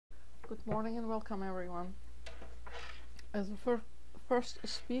Good morning and welcome everyone. As the first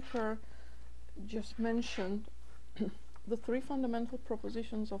speaker just mentioned, the three fundamental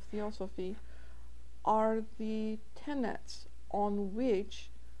propositions of theosophy are the tenets on which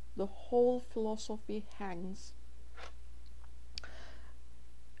the whole philosophy hangs.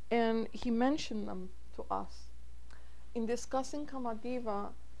 And he mentioned them to us. In discussing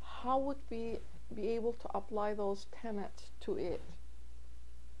Kamadeva, how would we be able to apply those tenets to it?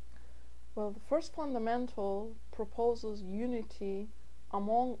 Well, the first fundamental proposes unity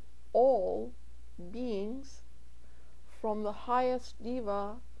among all beings, from the highest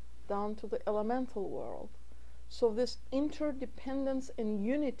DEVA down to the elemental world. So this interdependence and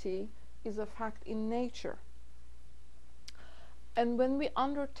unity is a fact in nature. And when we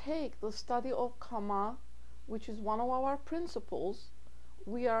undertake the study of Kama, which is one of our principles,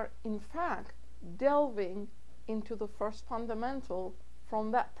 we are in fact delving into the first fundamental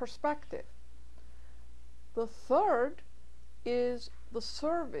from that perspective. The third is the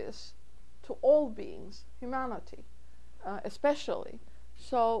service to all beings, humanity especially.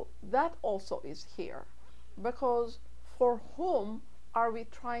 So that also is here, because for whom are we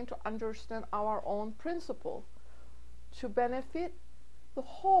trying to understand our own principle? To benefit the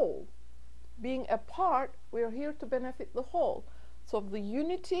whole. Being a part, we are here to benefit the whole. So the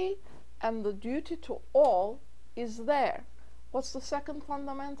unity and the duty to all is there. What's the second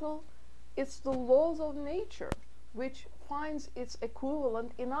fundamental? It's the laws of nature, which finds its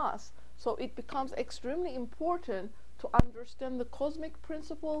equivalent in us. So it becomes extremely important to understand the cosmic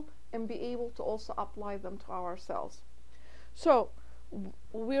principle and be able to also apply them to ourselves. So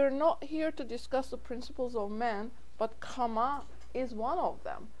we're not here to discuss the principles of man, but Kama is one of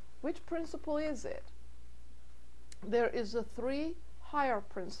them. Which principle is it? There is the three higher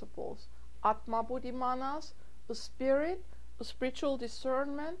principles: Atma Buddhi Manas, the spirit, the spiritual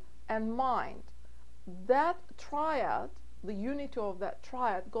discernment, and mind. That triad, the unity of that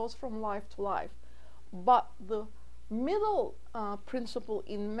triad, goes from life to life. But the middle principle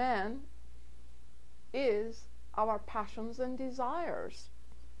in man is our passions and desires.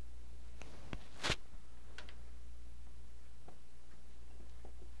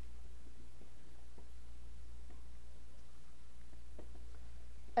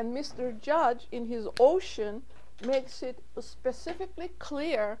 And Mr. Judge, in his Ocean, makes it specifically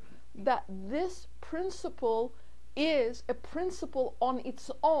clear that this principle is a principle on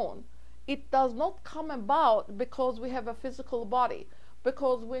its own. It does not come about because we have a physical body.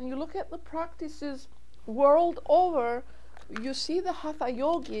 Because when you look at the practices world over, you see the Hatha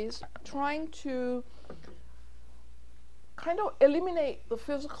yogis trying to kind of eliminate the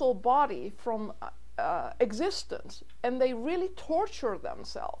physical body from existence, and they really torture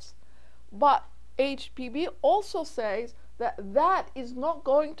themselves. But HPB also says that that is not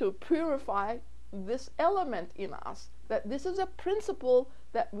going to purify this element in us, that this is a principle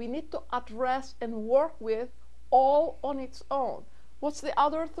that we need to address and work with all on its own. What's the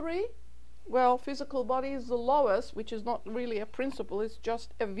other three? Well, physical body is the lowest, which is not really a principle, it's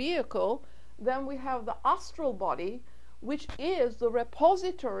just a vehicle. Then we have the astral body, which is the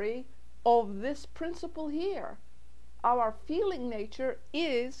repository of this principle here. Our feeling nature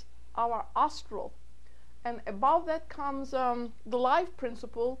is our astral. And above that comes the life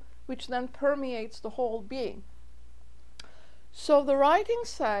principle, which then permeates the whole being. So the writing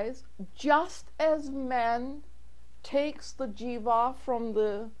says, just as man takes the jiva from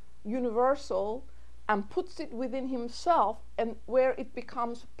the universal and puts it within himself, and where it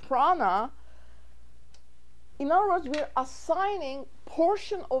becomes prana, in other words, we're assigning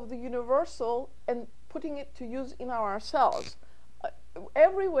portion of the universal and putting it to use in ourselves.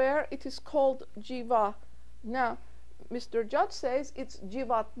 Everywhere it is called jiva. Now, Mr. Judge says it's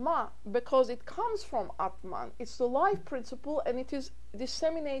jivatma because it comes from Atman. It's the life principle and it is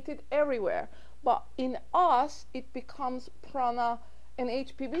disseminated everywhere. But in us, it becomes prana. And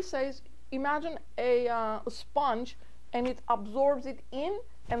HPV says, imagine a sponge, and it absorbs it in,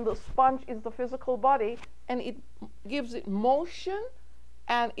 and the sponge is the physical body, and it gives it motion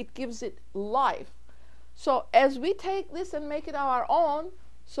and it gives it life. So as we take this and make it our own,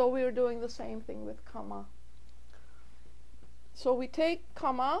 so we're doing the same thing with Kama. So we take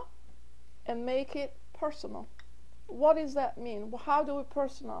Kama and make it personal. What does that mean? Well, how do we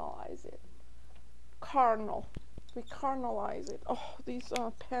personalize it? Carnal. We carnalize it. Oh, these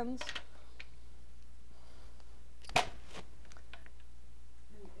pens. And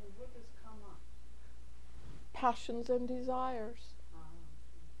what does Kama? Passions and desires.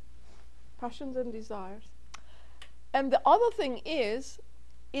 Passions and desires. And the other thing is,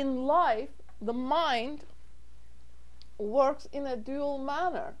 in life, the mind works in a dual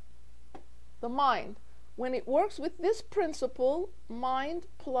manner. the mind. When it works with this principle, mind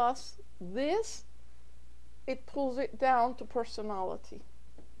plus this, it pulls it down to personality.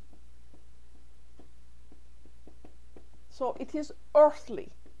 So it is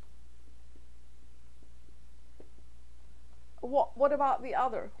earthly. What about the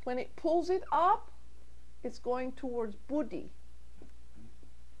other? When it pulls it up, it's going towards buddhi.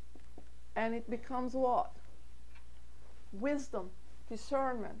 And it becomes what? Wisdom,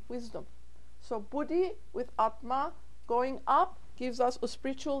 discernment, wisdom. So buddhi with atma going up gives us a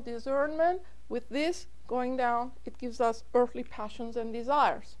spiritual discernment. With this going down, it gives us earthly passions and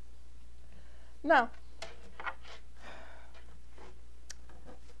desires. Now,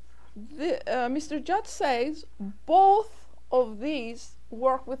 Mr. Judd says both of these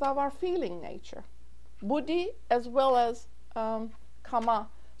work with our feeling nature, buddhi as well as kama.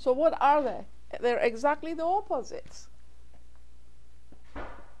 So what are they? They're exactly the opposites.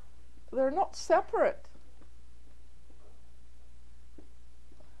 They're not separate.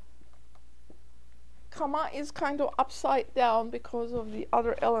 Kama is kind of upside down because of the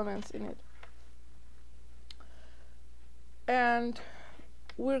other elements in it. And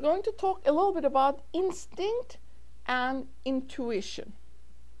we're going to talk a little bit about instinct and intuition.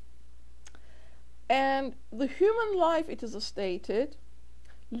 And the human life, it is stated,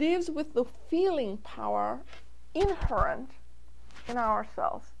 lives with the feeling power inherent in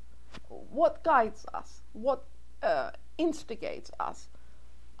ourselves. What guides us? What instigates us?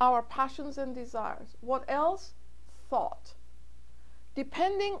 Our passions and desires. What else? Thought.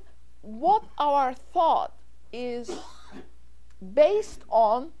 Depending what our thought is based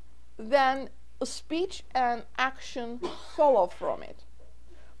on, then a speech and action follow from it.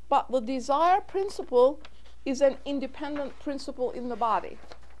 But the desire principle is an independent principle in the body.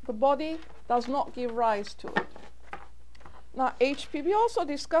 The body does not give rise to it. Now, HPB also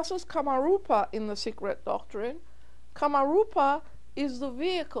discusses Kamarupa in the Secret Doctrine. Kamarupa is the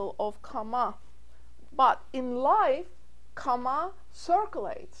vehicle of Kama. But in life, Kama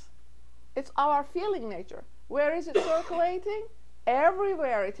circulates. It's our feeling nature. Where is it circulating?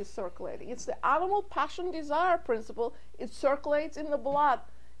 Everywhere it is circulating. It's the animal passion desire principle. It circulates in the blood.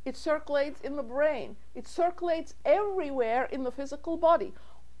 It circulates in the brain. It circulates everywhere in the physical body.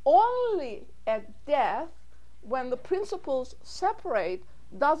 Only at death, when the principles separate,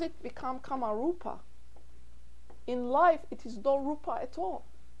 does it become Kamarupa. In life, it is no rupa at all.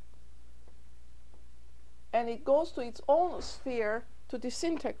 And it goes to its own sphere to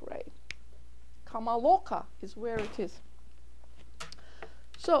disintegrate. Kamaloka is where it is.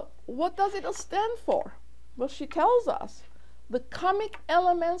 So, what does it stand for? Well, she tells us the kamic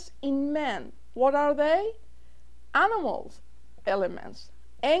elements in men. What are they? Animals elements.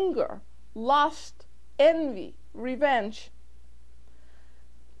 Anger, lust, envy, revenge.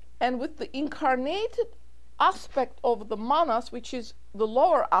 And with the incarnated aspect of the manas, which is the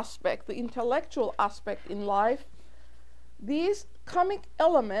lower aspect, the intellectual aspect in life, these kamic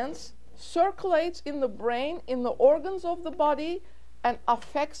elements circulates in the brain, in the organs of the body, and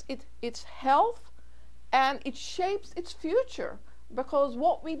affects its health, and it shapes its future, because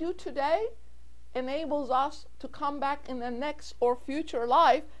what we do today enables us to come back in the next or future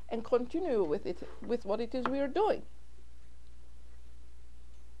life and continue with it, with what it is we are doing.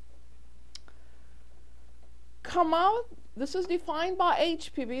 Kama, this is defined by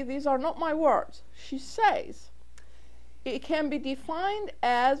HPB, these are not my words. She says it can be defined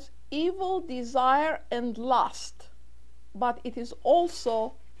as evil desire and lust, but it is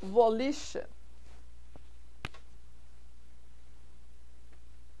also volition.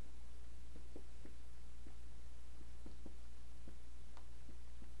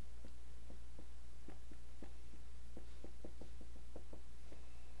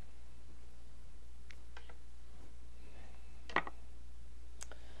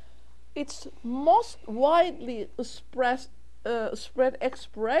 Its most widely spread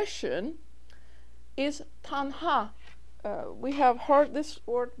expression is tanha. We have heard this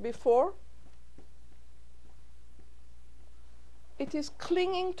word before. It is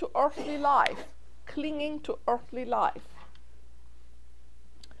clinging to earthly life, clinging to earthly life.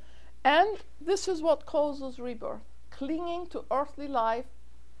 And this is what causes rebirth. Clinging to earthly life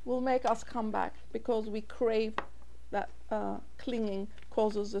will make us come back, because we crave that. Clinging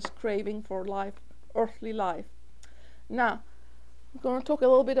causes this craving for life, earthly life. Now, we're going to talk a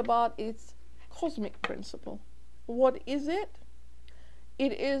little bit about its cosmic principle. What is it?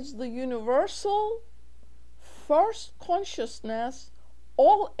 It is the universal first consciousness,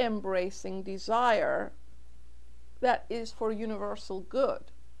 all-embracing desire that is for universal good.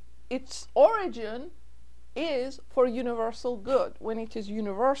 Its origin is for universal good when it is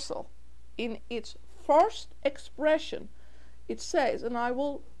universal. in its first expression, it says, and I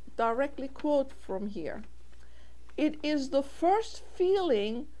will directly quote from here, it is the first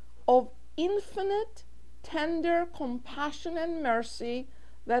feeling of infinite, tender compassion and mercy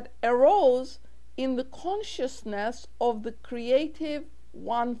that arose in the consciousness of the creative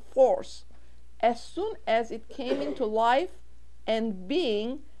one force as soon as it came into life and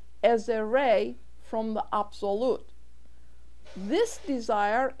being as a ray from the absolute. This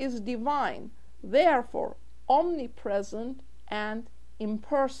desire is divine, therefore omnipresent and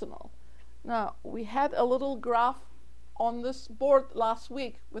impersonal. Now, we had a little graph on this board last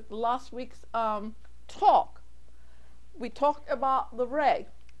week with last week's talk. We talked about the ray,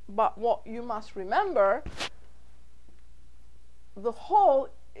 but what you must remember, the whole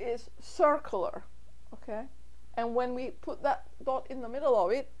is circular, okay? And when we put that dot in the middle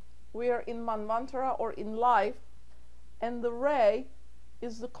of it, we are in Manvantara or in life, and the ray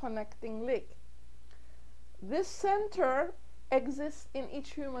is the connecting link. This center exists in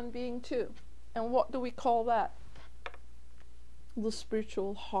each human being too. And what do we call that? The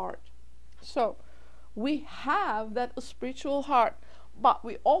spiritual heart. So we have that spiritual heart, but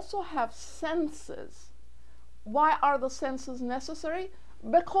we also have senses. Why are the senses necessary?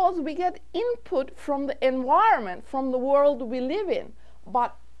 Because we get input from the environment, from the world we live in.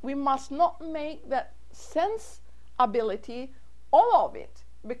 But we must not make that sense ability all of it,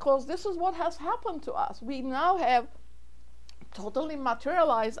 because this is what has happened to us. We now have totally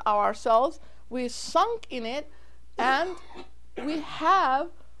materialized ourselves, we sunk in it, and we have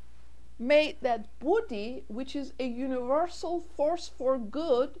made that buddhi, which is a universal force for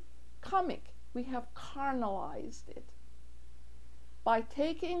good, kamic. We have carnalized it. By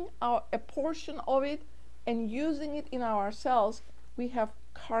taking a portion of it and using it in ourselves, we have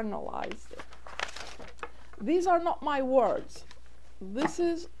carnalized it. These are not my words. This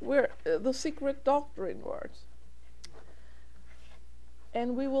is where the secret doctrine words.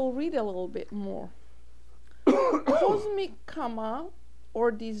 And we will read a little bit more. Cosmic kama,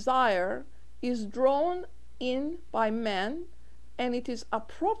 or desire, is drawn in by man, and it is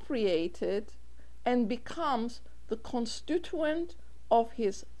appropriated and becomes the constituent of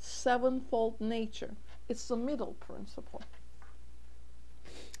his sevenfold nature. It's the middle principle.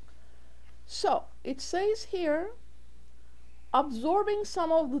 So it says here, absorbing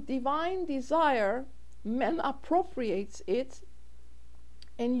some of the divine desire, man appropriates it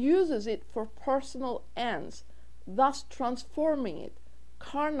and uses it for personal ends, thus transforming it,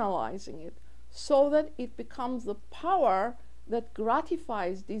 carnalizing it, so that it becomes the power that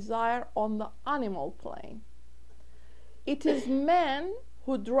gratifies desire on the animal plane. It is man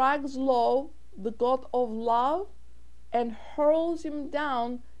who drags low the god of love and hurls him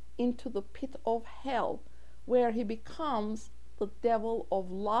down into the pit of hell, where he becomes the devil of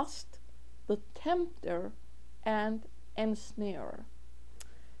lust, the tempter and ensnarer.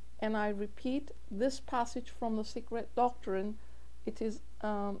 And I repeat this passage from the Secret Doctrine. It is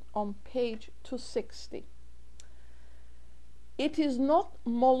on page 260. It is not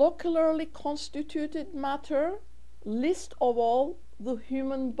molecularly constituted matter, least of all the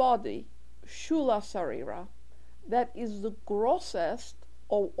human body, Shula Sarira, that is the grossest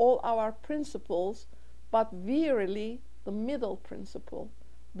of all our principles, but verily the middle principle,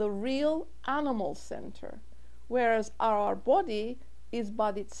 the real animal center, whereas our body is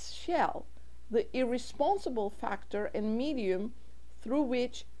but its shell, the irresponsible factor and medium through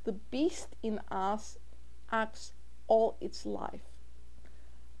which the beast in us acts all its life.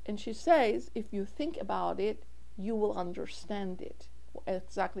 And she says, if you think about it, you will understand it,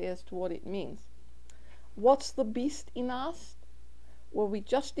 exactly as to what it means. What's the beast in us? Well, we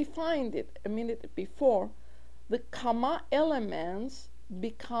just defined it a minute before. The kama elements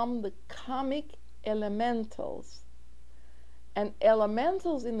become the kamic elementals. And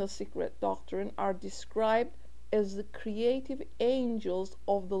elementals in the Secret Doctrine are described as the creative angels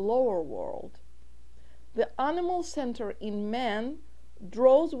of the lower world. The animal center in man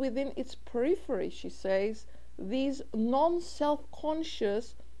draws within its periphery, she says, these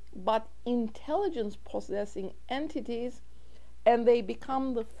non-self-conscious but intelligence-possessing entities, and they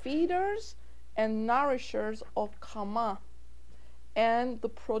become the feeders and nourishers of kama, and the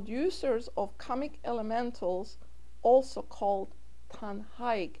producers of kamic elementals, also called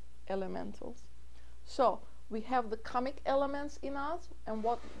tanhaic elementals. So we have the kamic elements in us, and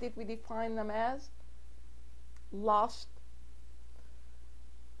what did we define them as? Lust,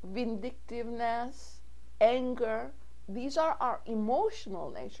 vindictiveness, anger. These are our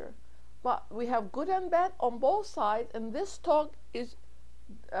emotional nature. But we have good and bad on both sides, and this talk is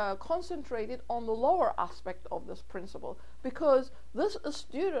concentrated on the lower aspect of this principle, because this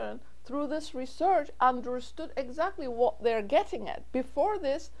student, through this research, understood exactly what they're getting at. Before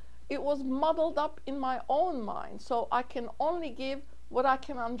this, it was muddled up in my own mind, so I can only give what I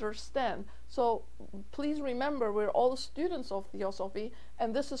can understand. So please remember, we're all students of theosophy,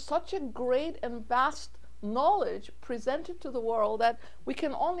 and this is such a great and vast knowledge presented to the world that we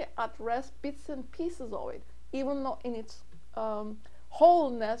can only address bits and pieces of it, even though in its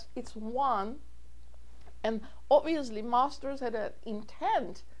wholeness it's one. And obviously masters had an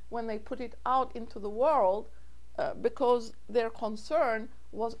intent when they put it out into the world, because their concern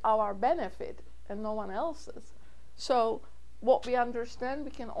was our benefit and no one else's. So what we understand,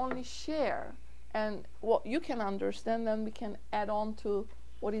 we can only share, and what you can understand, then we can add on to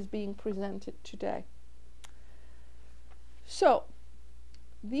what is being presented today. So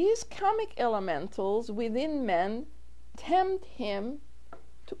these kamic elementals within men tempt him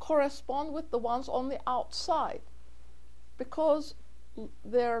to correspond with the ones on the outside, because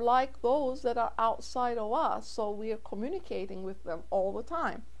they're like those that are outside of us, so we are communicating with them all the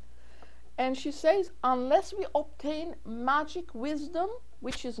time. And she says, unless we obtain magic wisdom,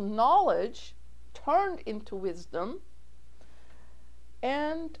 which is knowledge turned into wisdom,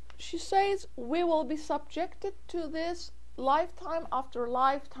 and she says we will be subjected to this lifetime after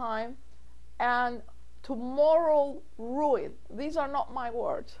lifetime and to moral ruin. These are not my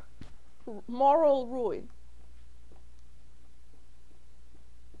words. Moral ruin.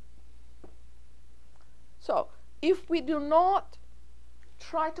 So if we do not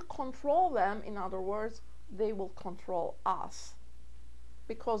try to control them, in other words, they will control us,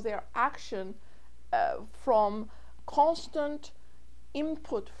 because their action from constant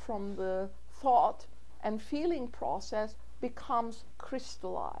input from the thought and feeling process becomes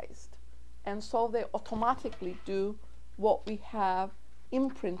crystallized, and so they automatically do what we have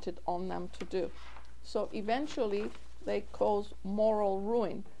imprinted on them to do. So eventually they cause moral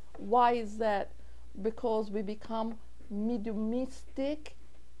ruin. Why is that? Because we become mediumistic,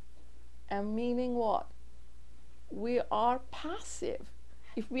 and meaning what? We are passive.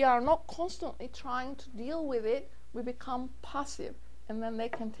 If we are not constantly trying to deal with it, we become passive, and then they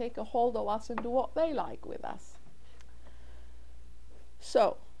can take a hold of us and do what they like with us.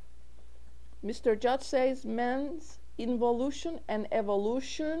 So Mr. Judd says man's involution and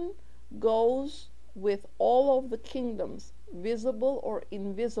evolution goes with all of the kingdoms, visible or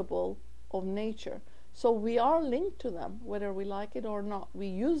invisible, of nature. So we are linked to them, whether we like it or not. We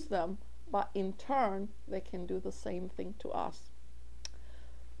use them, but in turn they can do the same thing to us.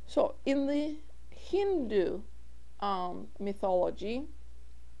 So in the Hindu mythology,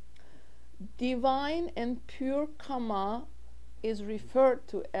 divine and pure kama is referred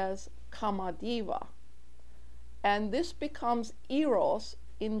to as kamadeva, and this becomes eros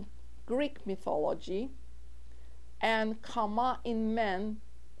in Greek mythology and kama in men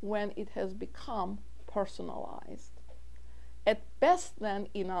when it has become personalized. At best then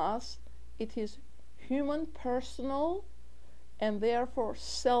in us it is human personal and therefore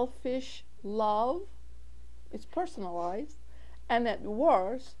selfish love. It's personalized, and at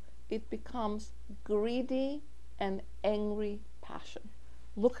worst it becomes greedy and angry passion.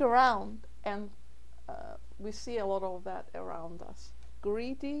 Look around and we see a lot of that around us.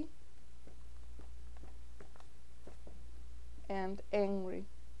 Greedy and angry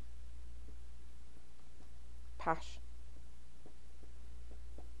passion.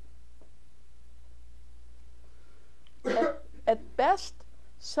 At best,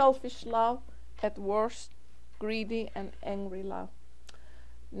 selfish love. At worst, greedy and angry love.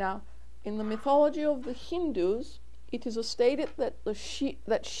 Now, in the mythology of the Hindus, it is stated that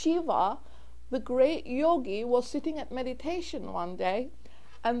that Shiva, the great yogi, was sitting at meditation one day,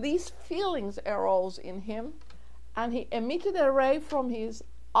 and these feelings arose in him, and he emitted a ray from his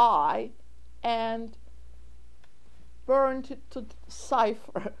eye and burned it to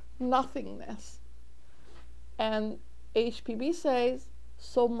cipher, nothingness. And HPB says,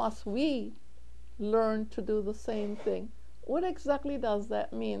 so must we learn to do the same thing. What exactly does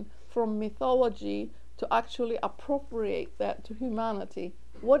that mean, from mythology to actually appropriate that to humanity?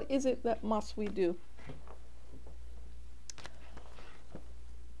 What is it that must we do?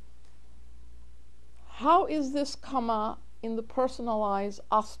 How is this kama in the personalized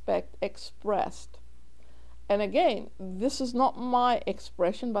aspect expressed? And again, this is not my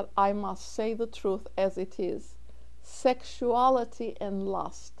expression, but I must say the truth as it is. Sexuality and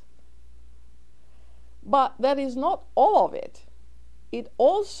lust. But that is not all of it. It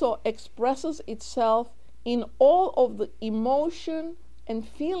also expresses itself in all of the emotion and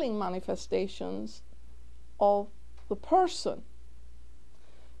feeling manifestations of the person.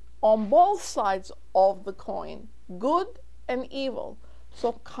 on both sides of the coin, good and evil.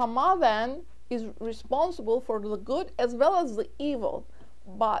 So Kama then is responsible for the good as well as the evil,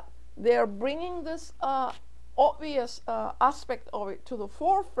 but they're bringing this obvious aspect of it to the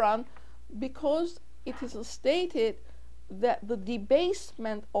forefront because it is stated that the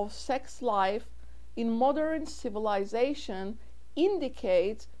debasement of sex life in modern civilization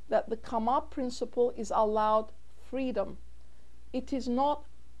indicates that the Kama principle is allowed freedom. It is not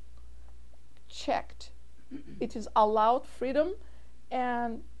checked. It is allowed freedom,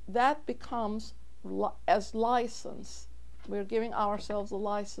 and that becomes as license. We're giving ourselves a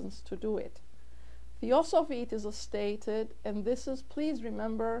license to do it. Theosophy, it is stated, and this is, please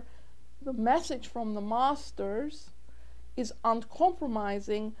remember, the message from the masters is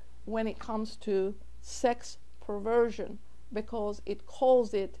uncompromising when it comes to sex perversion, because it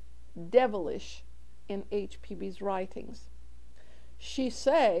calls it devilish in HPB's writings. She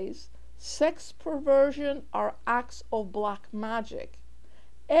says sex perversion are acts of black magic.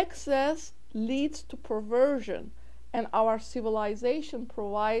 Excess leads to perversion, and our civilization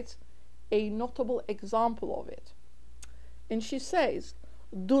provides a notable example of it. And she says,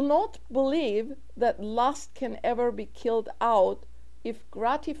 do not believe that lust can ever be killed out if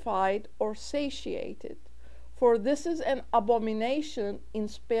gratified or satiated, for this is an abomination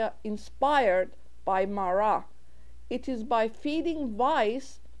inspired by Mara. It is by feeding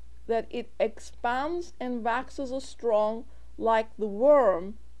vice that it expands and waxes strong like the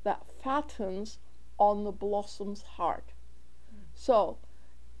worm that fattens on the blossom's heart. So,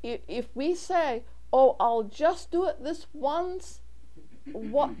 if we say, oh, I'll just do it this once,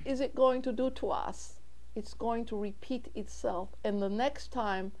 what is it going to do to us? It's going to repeat itself, and the next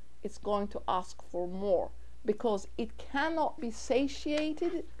time it's going to ask for more, because it cannot be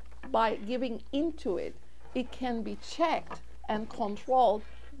satiated by giving into it. It can be checked and controlled,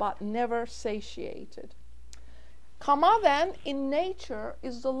 but never satiated. Kama then in nature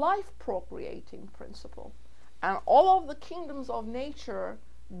is the life procreating principle, and all of the kingdoms of nature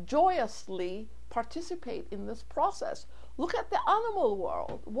joyously participate in this process. Look at the animal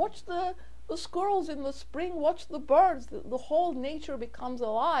world. Watch the squirrels in the spring, watch the birds. The whole nature becomes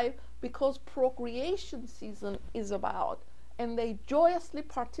alive because procreation season is about, and they joyously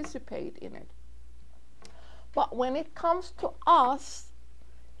participate in it. But when it comes to us,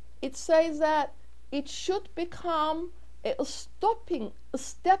 it says that it should become a stepping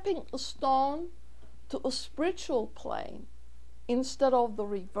stone to a spiritual plane instead of the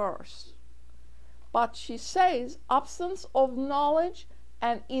reverse. But she says absence of knowledge,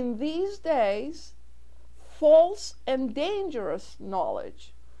 and in these days false and dangerous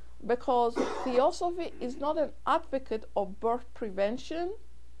knowledge, because Theosophy is not an advocate of birth prevention,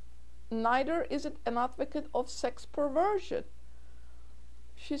 neither is it an advocate of sex perversion.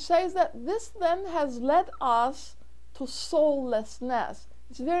 She says that this then has led us to soullessness.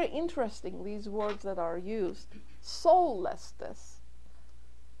 It's very interesting, these words that are used. Soullessness.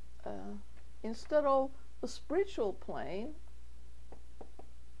 Instead of the spiritual plane,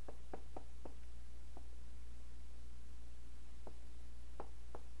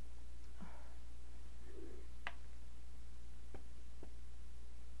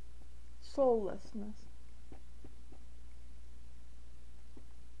 soullessness.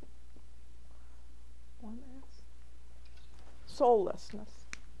 One S. Soullessness.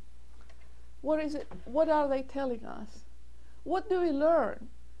 What is it? What are they telling us? What do we learn?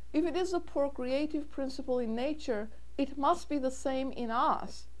 If it is a procreative principle in nature, it must be the same in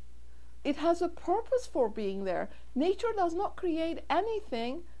us. It has a purpose for being there. Nature does not create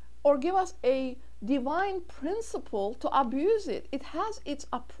anything or give us a divine principle to abuse it. It has its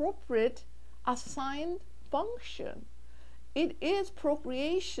appropriate assigned function. It is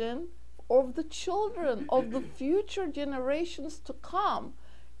procreation of the children, of the future generations to come.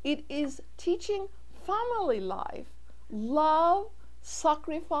 It is teaching family life, love,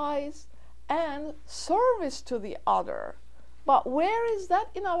 sacrifice, and service to the other. But where is that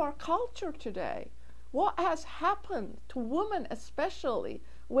in our culture today? What has happened to women especially,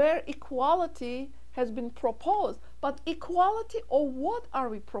 where equality has been proposed? But equality of what are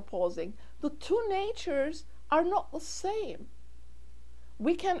we proposing? The two natures are not the same.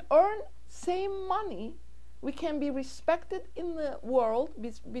 We can earn same money, we can be respected in the world,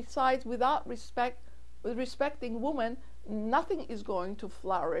 besides without respecting women, nothing is going to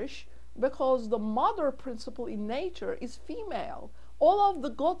flourish, because the mother principle in nature is female. All of the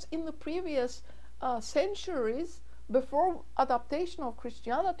gods in the previous centuries before adaptation of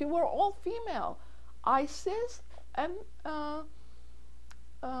Christianity were all female. Isis and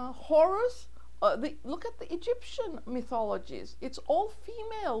Horus look at the Egyptian mythologies. It's all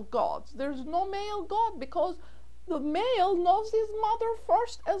female gods. There's no male god because the male knows his mother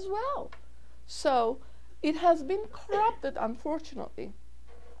first as well. So it has been corrupted, unfortunately.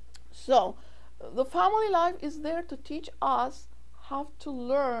 So the family life is there to teach us how to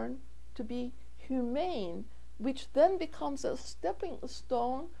learn to be humane, which then becomes a stepping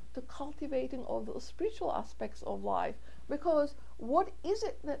stone to cultivating all the spiritual aspects of life. Because what is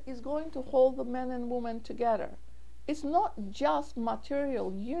it that is going to hold the men and women together? It's not just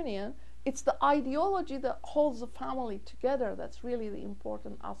material union, it's the ideology that holds the family together that's really the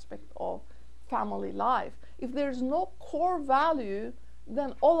important aspect of family life. If there's no core value,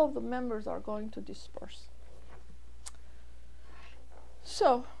 then all of the members are going to disperse.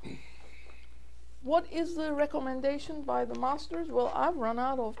 So, what is the recommendation by the masters? Well, I've run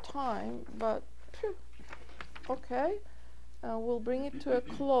out of time, but okay, we'll bring it to a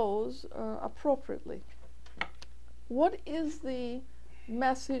close appropriately. What is the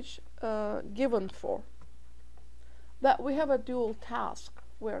message given for? That we have a dual task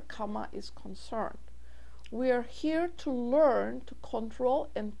where karma is concerned. We are here to learn to control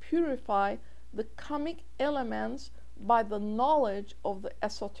and purify the karmic elements by the knowledge of the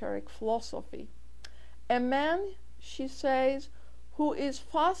esoteric philosophy. A man, she says, who is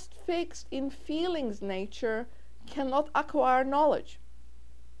fast fixed in feelings nature cannot acquire knowledge.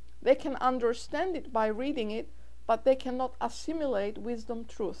 They can understand it by reading it, but they cannot assimilate wisdom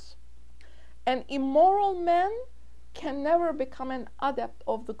truths. An immoral man can never become an adept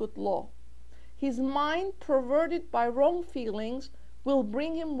of the good law. His mind, perverted by wrong feelings, will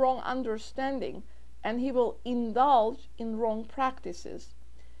bring him wrong understanding, and he will indulge in wrong practices.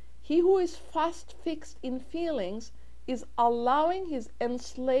 He who is fast fixed in feelings is allowing his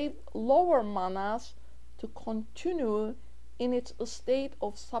enslaved lower manas to continue in its state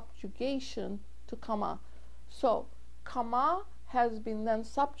of subjugation to kama. So, kama has been then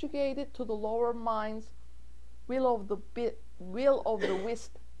subjugated to the lower mind's will of the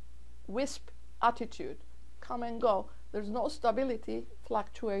wisp attitude. Come and go. There's no stability,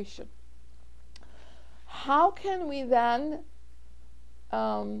 fluctuation. How can we then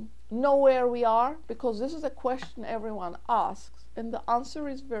know where we are? Because this is a question everyone asks, and the answer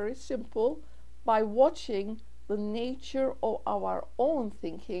is very simple: by watching the nature of our own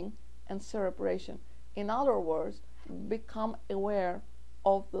thinking and cerebration. In other words, become aware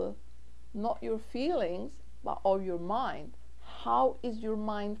of the, not your feelings, but of your mind. How is your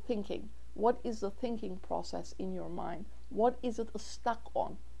mind thinking? What is the thinking process in your mind? What is it stuck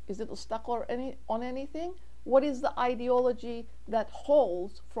on? Is it stuck on anything? What is the ideology that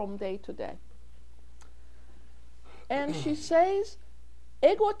holds from day to day? And she says,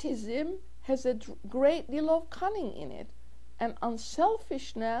 egotism has a great deal of cunning in it, and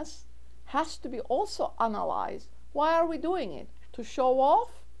unselfishness has to be also analyzed. Why are we doing it? To show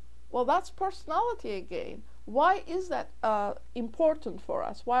off? Well, that's personality again. Why is that important for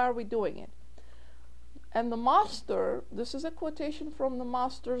us? Why are we doing it? And the master, this is a quotation from the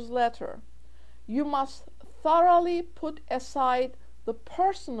master's letter: you must thoroughly put aside the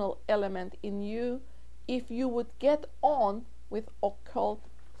personal element in you if you would get on with occult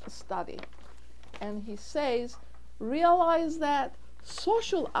study. And he says, realize that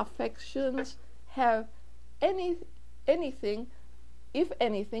social affections have anything, if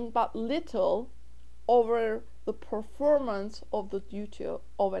anything, but little over the performance of the duty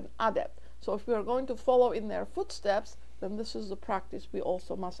of an adept. So if we are going to follow in their footsteps, then this is the practice we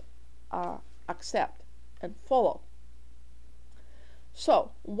also must accept and follow.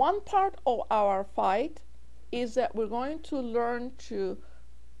 So one part of our fight is that we're going to learn to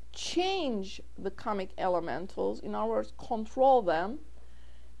change the karmic elementals, in other words, control them.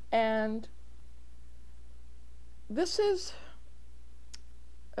 And this is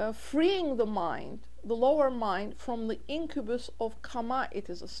freeing the mind, the lower mind, from the incubus of kama, it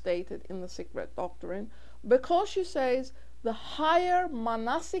is stated in the secret doctrine, because she says the higher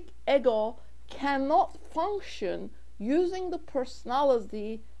manasic ego cannot function using the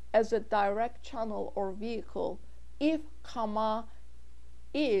personality as a direct channel or vehicle if kama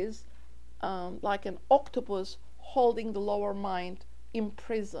is like an octopus holding the lower mind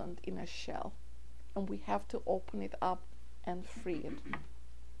imprisoned in a shell, and we have to open it up and free it.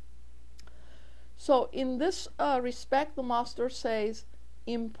 So in this respect, the master says,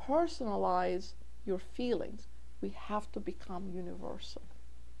 impersonalize your feelings. We have to become universal.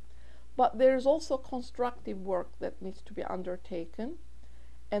 But there's also constructive work that needs to be undertaken,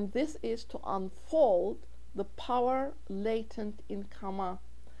 and this is to unfold the power latent in kama.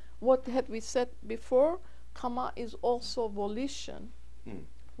 What had we said before? Kama is also volition,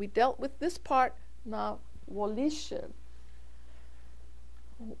 We dealt with this part. Now, volition.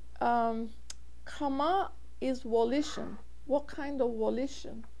 Karma is volition. What kind of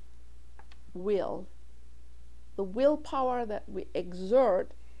volition? Will. The willpower that we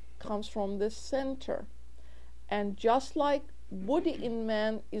exert comes from this center. And just like Buddhi in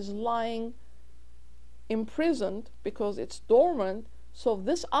man is lying imprisoned because it's dormant, so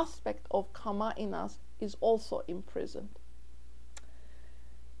this aspect of karma in us is also imprisoned.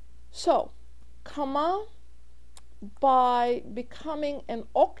 So, karma, by becoming an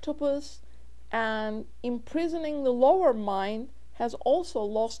octopus and imprisoning the lower mind, has also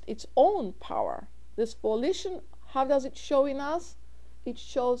lost its own power. This volition, how does it show in us? It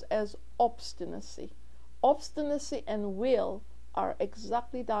shows as obstinacy. Obstinacy and will are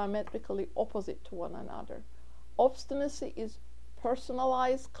exactly diametrically opposite to one another. Obstinacy is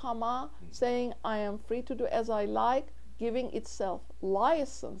personalized karma, saying I am free to do as I like, giving itself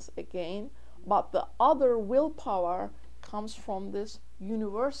license again, but the other willpower comes from this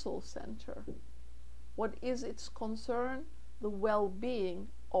universal center. What is its concern? The well-being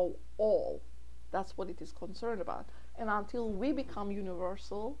of all. That's what it is concerned about. And until we become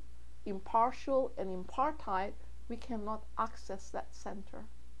universal, impartial and impartite, we cannot access that center.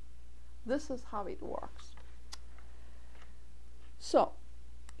 This is how it works. So,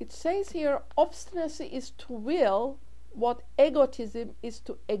 it says here, obstinacy is to will what egotism is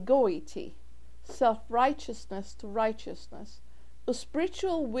to egoity, self-righteousness to righteousness. A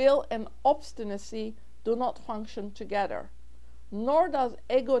spiritual will and obstinacy do not function together, nor does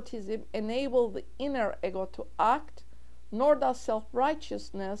egotism enable the inner ego to act, nor does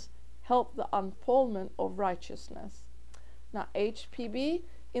self-righteousness help the unfoldment of righteousness. Now, HPB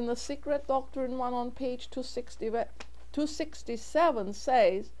in the Secret Doctrine 1 on page 267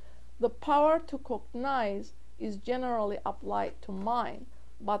 says, the power to cognize is generally applied to mind,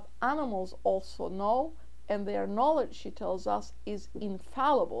 but animals also know, and their knowledge, she tells us, is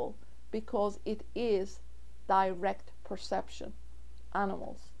infallible because it is direct perception.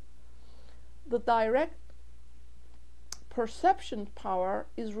 Animals. The direct perception power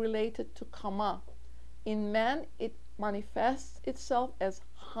is related to karma. In man, it manifests itself as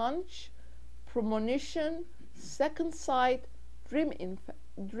hunch, premonition, second sight, dream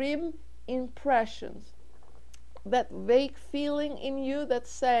impressions. That vague feeling in you that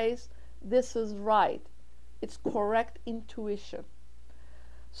says, this is right. It's correct intuition.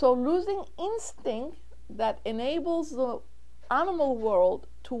 So losing instinct that enables the animal world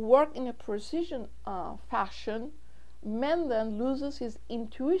to work in a precision fashion, man then loses his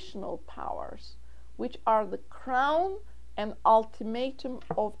intuitional powers, which are the crown and ultimatum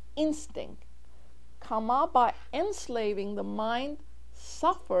of instinct. Karma, by enslaving the mind,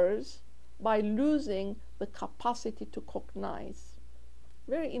 suffers by losing the capacity to cognize.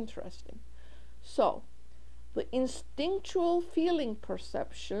 Very interesting. So, the instinctual feeling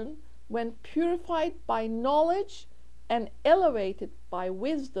perception, when purified by knowledge and elevated by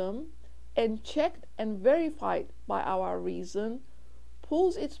wisdom, and checked and verified by our reason,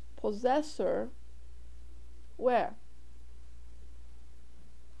 pulls its possessor where?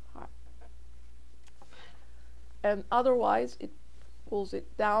 High. And otherwise it pulls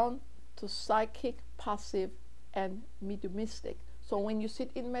it down to psychic, passive, and mediumistic. So when you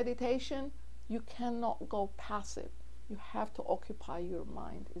sit in meditation, you cannot go passive. You have to occupy your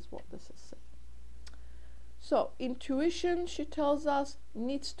mind, is what this is saying. So intuition, she tells us,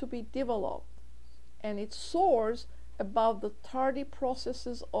 needs to be developed, and it soars above the tardy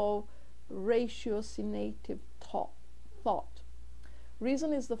processes of ratiocinative thought.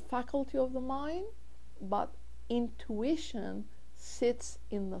 Reason is the faculty of the mind, but intuition sits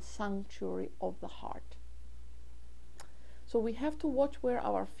in the sanctuary of the heart. So we have to watch where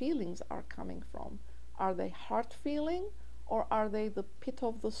our feelings are coming from. Are they heart feeling, or are they the pit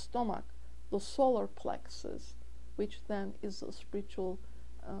of the stomach, the solar plexus, which then is the spiritual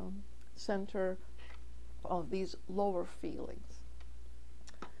center of these lower feelings?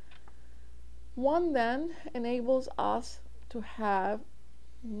 One then enables us to have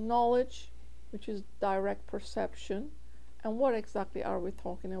knowledge, which is direct perception. And what exactly are we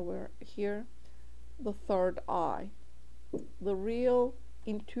talking about here? The third eye. The real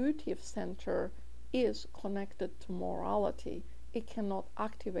intuitive center is connected to morality. It cannot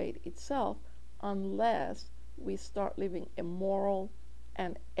activate itself unless we start living a moral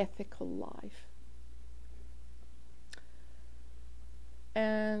and ethical life.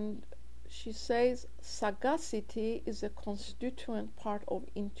 And she says sagacity is a constituent part of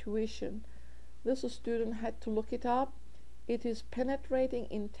intuition. This student had to look it up. It is penetrating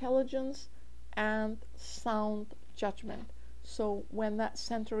intelligence and sound judgment. So when that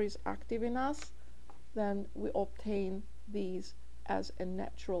center is active in us, then we obtain these as a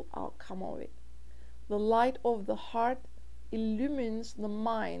natural outcome of it. The light of the heart illumines the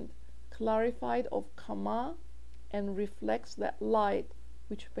mind, clarified of karma, and reflects that light,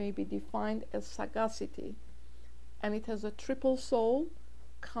 which may be defined as sagacity. And it has a triple soul: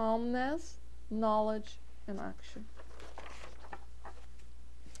 calmness, knowledge, and action.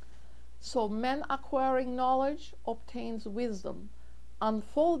 So man acquiring knowledge obtains wisdom.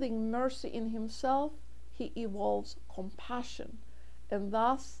 Unfolding mercy in himself, he evolves compassion, and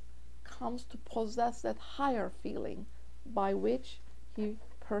thus comes to possess that higher feeling by which he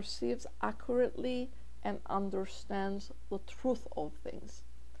perceives accurately and understands the truth of things.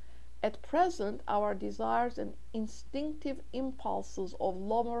 At present, our desires and instinctive impulses of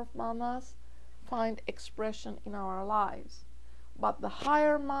lower manas find expression in our lives, but the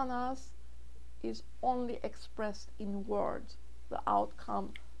higher manas is only expressed in words, the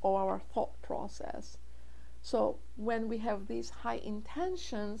outcome of our thought process. So when we have these high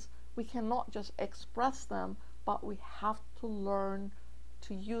intentions, we cannot just express them, but we have to learn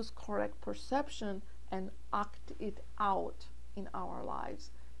to use correct perception and act it out in our lives.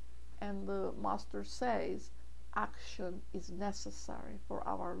 And the master says action is necessary for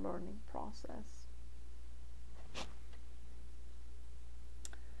our learning process.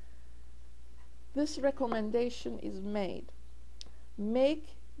 This recommendation is made.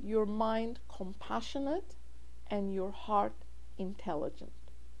 Make your mind compassionate and your heart intelligent.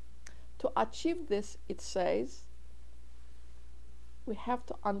 To achieve this, it says, we have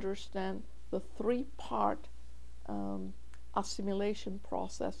to understand the three-part assimilation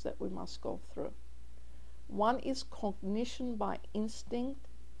process that we must go through. One is cognition by instinct,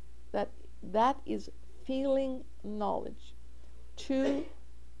 that is feeling knowledge. Two,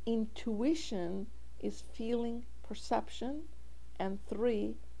 intuition is feeling perception. And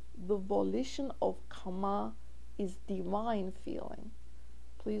three, the volition of karma is divine feeling.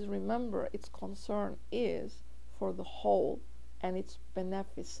 Please remember, its concern is for the whole, and it's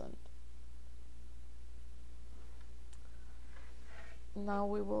beneficent. Now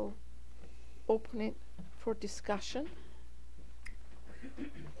we will open it for discussion.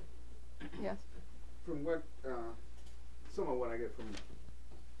 Yes. From what, some of what I get from,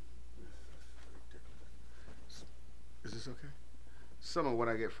 is this okay? Some of what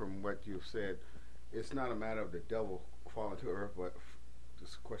I get from what you've said, it's not a matter of the devil falling to earth, but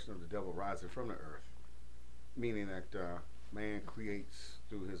it's a question of the devil rising from the earth. Meaning that man creates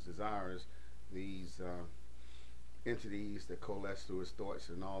through his desires these entities that coalesce through his thoughts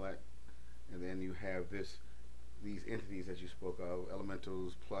and all that. And then you have these entities that you spoke of,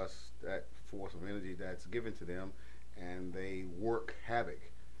 elementals plus that force of energy that's given to them, and they work havoc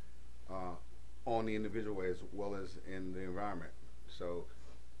on the individual as well as in the environment. So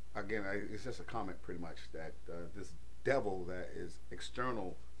again, it's just a comment pretty much that this devil that is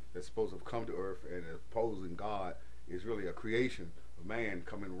external, that's supposed to have come to earth and opposing God, is really a creation of man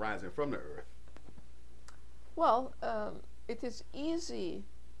coming rising from the earth. Well, it is easy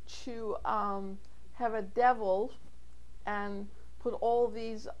to have a devil and put all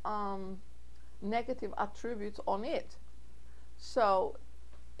these negative attributes on it. So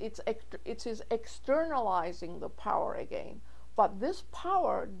it is externalizing the power again. But this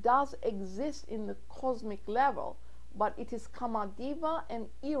power does exist in the cosmic level, but it is Kamadeva and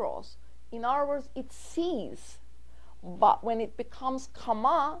Eros. In other words, it sees. But when it becomes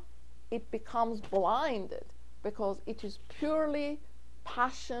Kama, it becomes blinded, because it is purely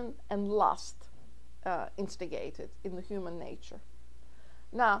passion and lust instigated in the human nature.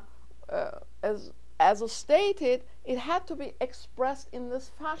 Now, as stated, it had to be expressed in this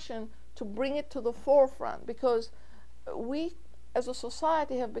fashion to bring it to the forefront, because we as a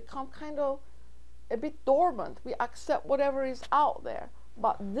society have become kind of a bit dormant. We accept whatever is out there.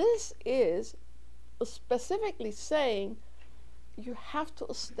 But this is specifically saying you have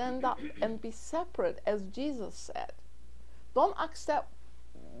to stand up and be separate, as Jesus said. Don't accept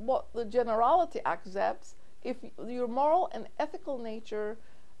what the generality accepts. If your moral and ethical nature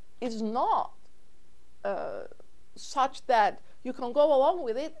is not such that you can go along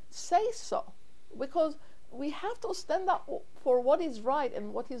with it, say so. Because we have to stand up for what is right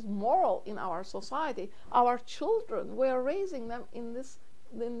and what is moral in our society. Our children, we are raising them in this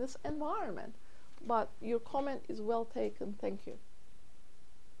environment. But your comment is well taken. Thank you.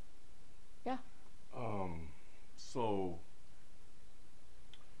 Yeah. So,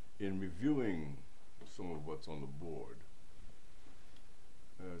 in reviewing some of what's on the board,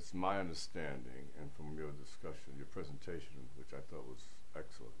 it's my understanding, and from your discussion, your presentation, which I thought was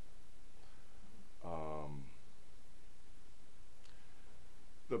excellent,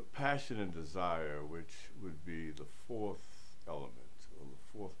 passion and desire, which would be the fourth element or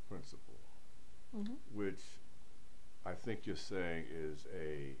the fourth principle, which I think you're saying is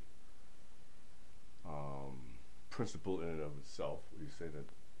a principle in and of itself. You say that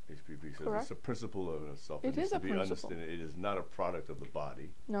HPB says Correct. it's a principle in itself. It is needs a to be principle. understood. It is not a product of the body.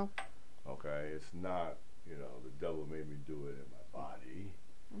 No. Okay, it's not, you know, the devil made me do it in my body.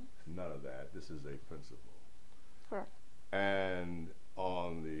 It's none of that. This is a principle. Correct. And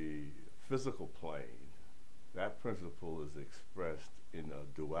on the physical plane, that principle is expressed in a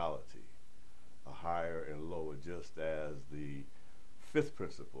duality, a higher and lower, just as the fifth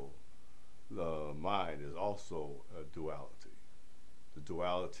principle, the mind, is also a duality. The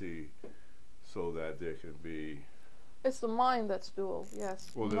duality so that there can be. It's the mind that's dual,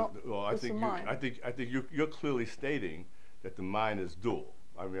 yes. Well, I it's think the you, mind. I think you're clearly stating that the mind is dual.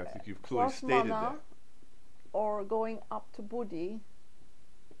 I mean, I think you've clearly Plus stated mana, that. or going up to buddhi,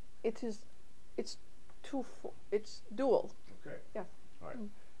 it's dual. Okay. Yeah. All right.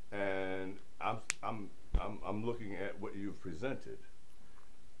 And I'm looking at what you've presented.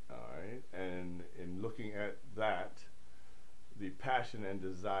 All right. And in looking at that, the passion and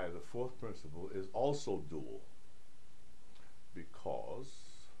desire, the fourth principle, is also dual. Because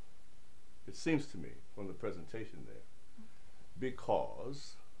it seems to me from the presentation there,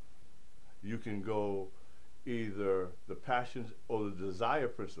 because you can go either the passion or the desire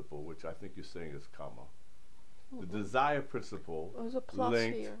principle, which I think you're saying is karma. The desire principle There's a plus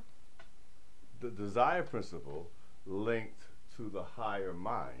linked, here. the desire principle linked to the higher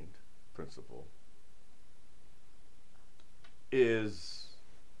mind principle is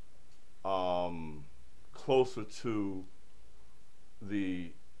closer to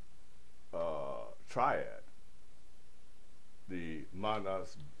the triad, the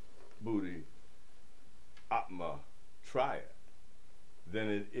manas, buddhi, atma triad, than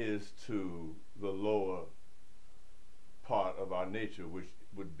it is to the lower part of our nature, which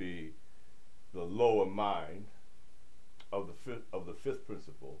would be the lower mind of the fifth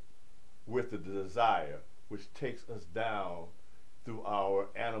principle, with the desire, which takes us down through our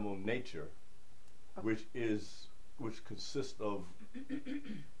animal nature, which consists of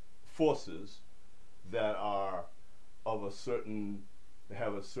forces that are of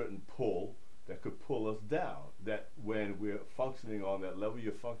have a certain pull that could pull us down. That when we're functioning on that level,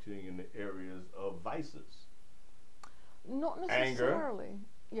 you're functioning in the areas of vices. Not Anger. necessarily.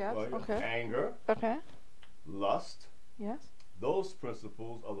 Yes. Okay. Anger, Okay. lust. Yes. Those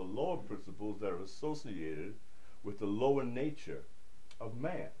principles are the lower principles that are associated with the lower nature of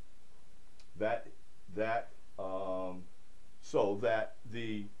man. So that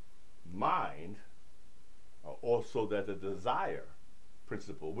the mind, also that the desire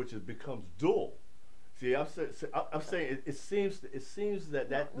principle, which becomes dual. See, I'm saying it seems that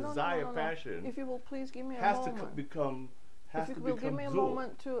desire, passion, If you will please give me a has moment. to become. If you will give me a dual.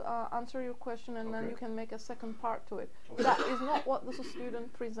 moment to answer your question, and then Okay. you can make a second part to it. Okay. That is not what the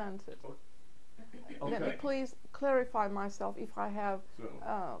student presented. Okay. Let me please clarify myself if I have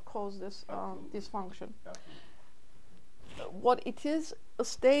Certainly. caused this Absolutely. dysfunction. Absolutely. What it is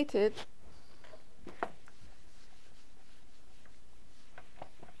stated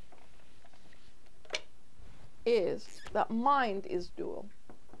is that mind is dual.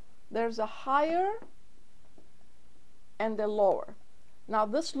 There's a higher and a lower. Now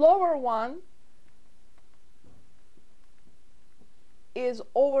this lower one is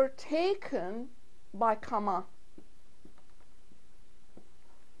overtaken by kama.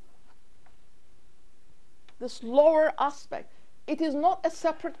 This lower aspect, it is not a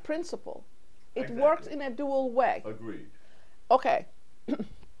separate principle. It Exactly. works in a dual way. Agreed. Okay.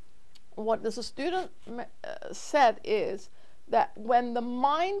 What the student said is that when the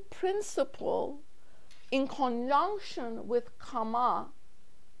mind principle in conjunction with kama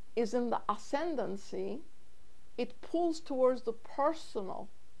is in the ascendancy, it pulls towards the personal.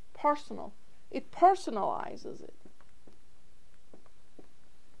 It personalizes it.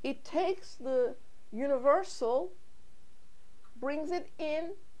 It takes the universal, brings it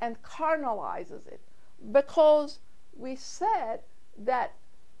in, and carnalizes it. Because we said that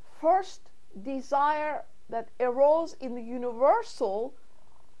first desire that arose in the universal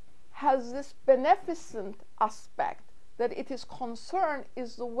has this beneficent aspect, that it is concerned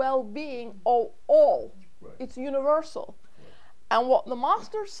is the well-being of all. Right. It's universal. Right. And what the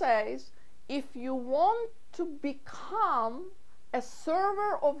master says, if you want to become a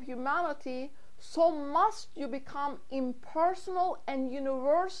server of humanity, so must you become impersonal and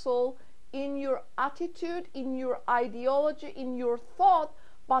universal in your attitude, in your ideology, in your thought,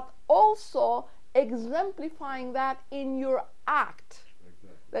 but also exemplifying that in your act.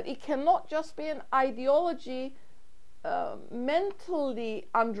 Exactly. that it cannot just be an ideology mentally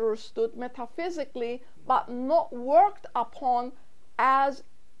understood, metaphysically, but not worked upon as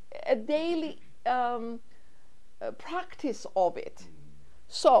a daily practice of it.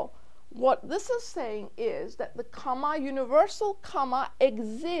 So what this is saying is that the karma, universal karma,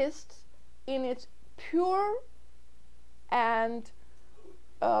 exists in its pure and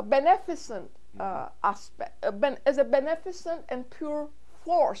beneficent aspect, as a beneficent and pure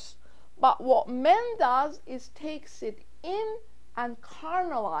force. But what man does is takes it in and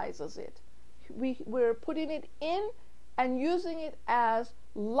carnalizes it. We're putting it in and using it as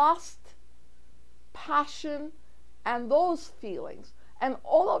lust, passion, and those feelings. And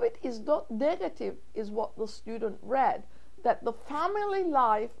all of it is not negative, is what the student read. That the family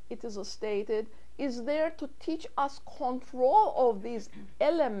life, it is stated, is there to teach us control of these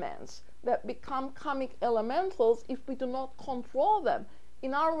elements that become karmic elementals if we do not control them.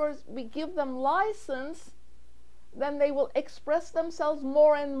 In other words, we give them license, then they will express themselves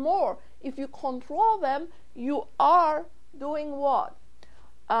more and more. If you control them, you are doing what?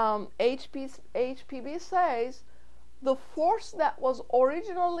 HPB says the force that was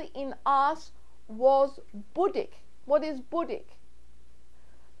originally in us was Buddhic. What is Buddhic?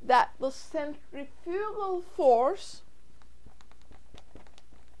 That the centrifugal force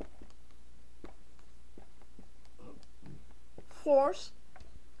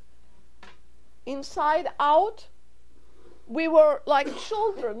inside out, we were like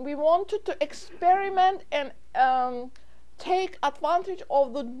children. We wanted to experiment and take advantage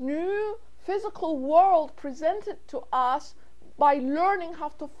of the new physical world presented to us by learning how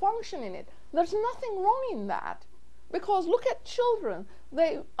to function in it. There's nothing wrong in that, because look at children.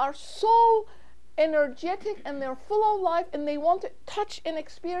 They are so energetic and they're full of life and they want to touch and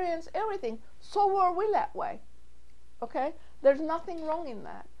experience everything. So were we that way. Okay? There's nothing wrong in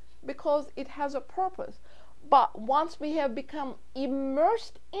that, because it has a purpose. But once we have become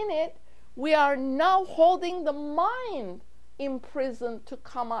immersed in it, we are now holding the mind imprisoned to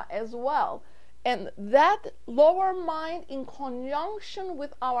karma as well. And that lower mind, in conjunction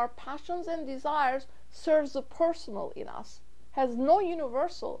with our passions and desires, serves the personal in us, has no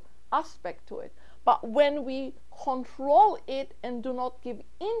universal aspect to it. But when we control it and do not give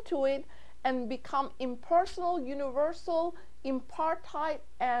into it and become impersonal, universal, impartite,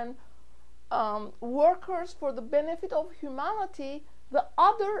 and workers for the benefit of humanity, the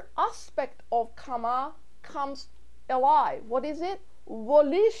other aspect of karma comes alive. What is it?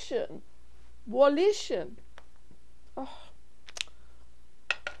 Volition. Volition. Oh.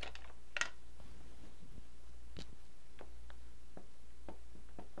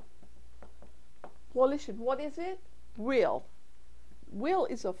 Volition. What is it? Will. Will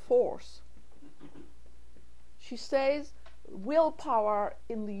is a force. She says willpower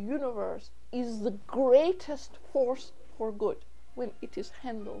in the universe is the greatest force for good when it is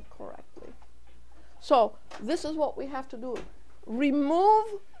handled correctly. So this is what we have to do.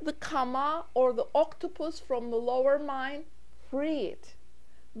 Remove the karma or the octopus from the lower mind, free it.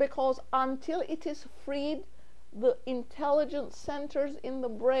 Because until it is freed, the intelligence centers in the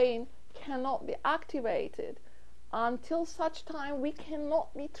brain cannot be activated. Until such time, we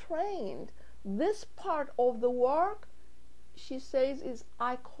cannot be trained. This part of the work, she says, is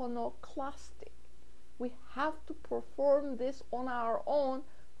iconoclastic. We have to perform this on our own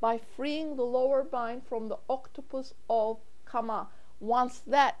by freeing the lower mind from the octopus of karma. Once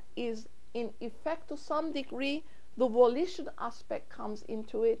that is in effect to some degree, the volition aspect comes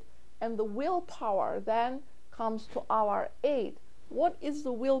into it, and the willpower then comes to our aid. What is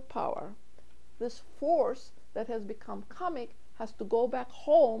the willpower? This force that has become karmic has to go back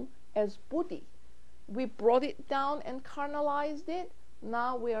home as buddhi. We brought it down and carnalized it.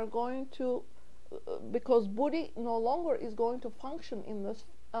 Now we are going to, because buddhi no longer is going to function in this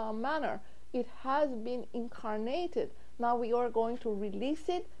manner. It has been incarnated. Now we are going to release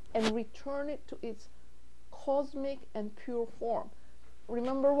it and return it to its cosmic and pure form.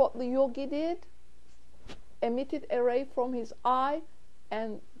 Remember what the yogi did? Emitted a ray from his eye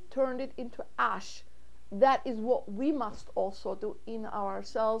and turned it into ash. That is what we must also do in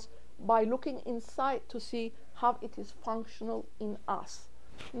ourselves by looking inside to see how it is functional in us.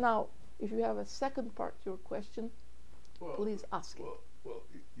 Now, if you have a second part to your question, please ask it. Well,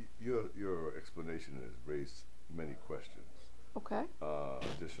 your explanation has raised many questions. Okay.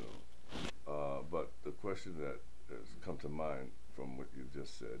 Additional. But the question that has come to mind from what you've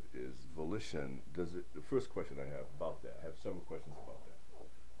just said is volition. The first question I have about that, I have several questions about that.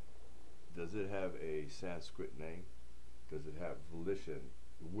 Does it have a Sanskrit name? Does it have volition,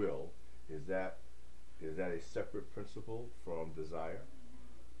 will? Is that a separate principle from desire?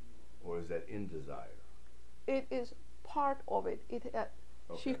 Or is that in desire? It is part of it.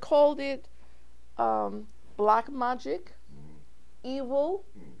 She Okay. called it black magic, Mm-hmm. evil,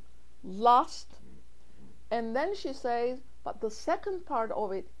 Mm-hmm. lust, and then she says, but the second part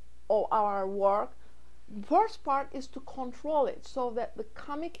of it, of our work, first part is to control it so that the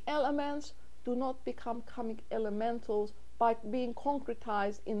karmic elements do not become karmic elementals by being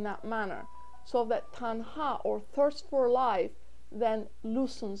concretized in that manner, so that tanha, or thirst for life, then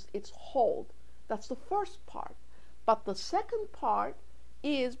loosens its hold. That's the first part. But the second part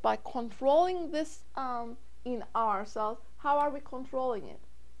is by controlling this in ourselves. How are we controlling it?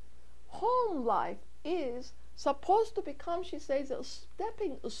 Home life is supposed to become, she says, a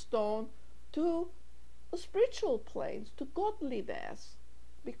stepping stone to the spiritual planes, to godliness.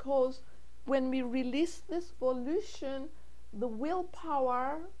 Because when we release this volition, the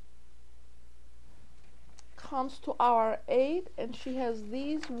willpower comes to our aid, and she has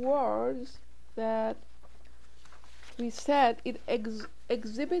these words that we said it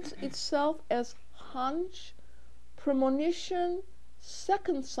exhibits itself as hunch, premonition,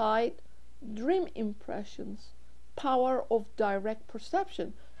 second sight, dream impressions, power of direct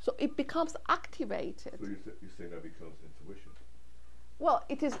perception. So it becomes activated. So you say that becomes intuition? Well,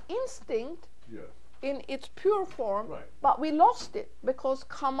 it is instinct Yes. in its pure form, Right. but we lost it because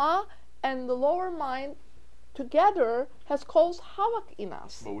karma and the lower mind together has caused havoc in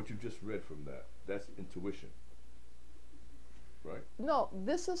us. But what you just read from that, that's intuition, right? No,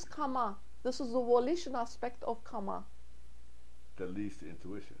 this is karma. This is the volition aspect of karma. That leads to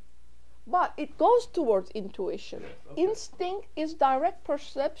intuition. But it goes towards intuition. Yes, okay. Instinct is direct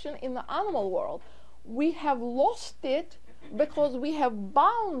perception in the animal world. We have lost it because we have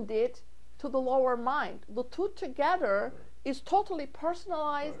bound it to the lower mind. The two together is totally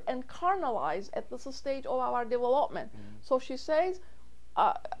personalized and carnalized at this stage of our development. So she says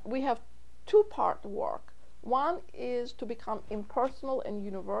we have two-part work. One is to become impersonal and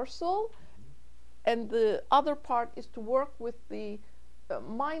universal, and the other part is to work with the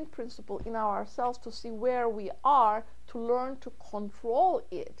mind principle in ourselves to see where we are, to learn to control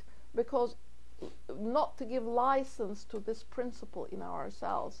it, because not to give license to this principle in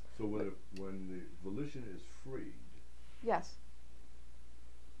ourselves. So when the volition is freed, Yes.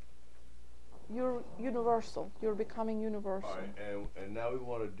 You're universal. You're becoming universal. all right, and now we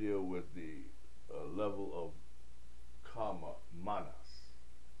want to deal with the level of karma manas.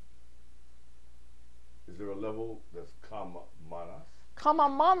 Is there a level that's karma manas? Kama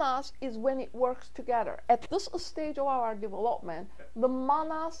manas is when it works together. At this stage of our development, the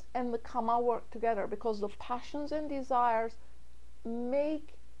manas and the kama work together because the passions and desires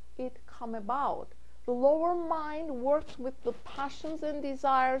make it come about. The lower mind works with the passions and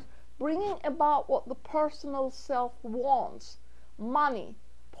desires, bringing about what the personal self wants: money,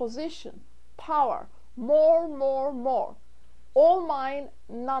 position, power, more, more, more. All mine,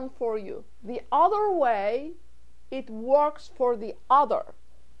 none for you. The other way, it works for the other.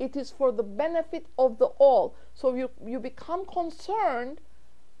 It is for the benefit of the all. So you become concerned,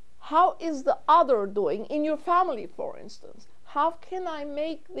 how is the other doing in your family, for instance? How can I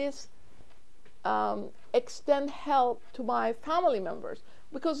make this extend help to my family members?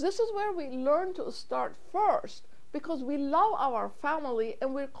 Because this is where we learn to start first, because we love our family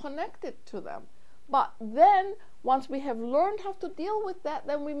and we're connected to them. But then once we have learned how to deal with that,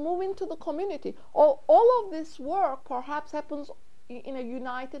 then we move into the community. All of this work perhaps happens in a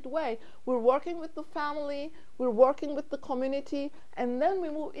united way. We're working with the family, we're working with the community, and then we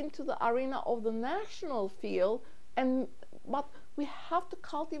move into the arena of the national field. But we have to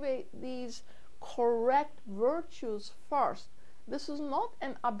cultivate these correct virtues first. This is not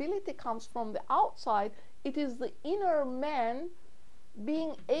an ability comes from the outside. It is the inner man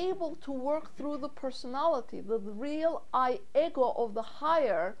being able to work through the personality, the real I ego of the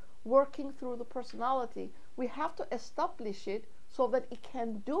higher working through the personality. We have to establish it so that it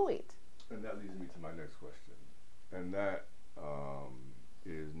can do it. And that leads me to my next question. And that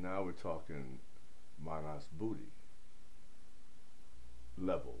is, now we're talking manas buddhi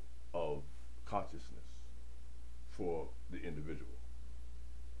level of consciousness for the individual.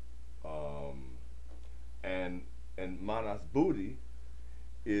 And manas buddhi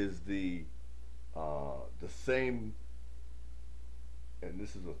is the same, and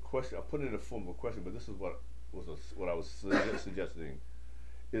this is a question, I put it in the form of a question, but this is what I was suggesting,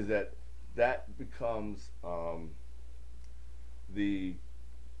 is that becomes the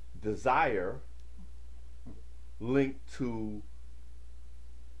desire linked to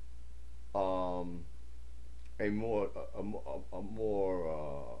a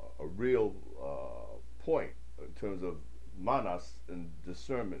real point in terms of manas and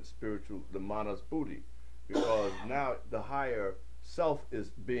discernment, spiritual, the manas buddhi, because now the higher self is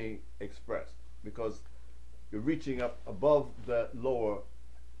being expressed, because you're reaching up above the lower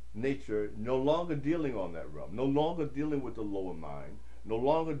nature, no longer dealing on that realm, no longer dealing with the lower mind, no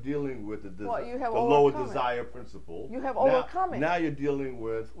longer dealing with the lower desire principle. You have overcome it. Now you're dealing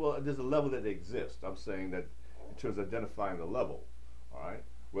with, well, there's a level that exists. I'm saying that in terms of identifying the level, all right?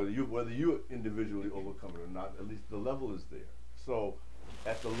 Whether you individually overcome it or not, at least the level is there. So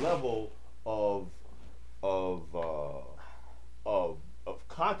at the level of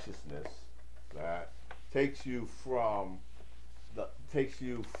consciousness, that takes you from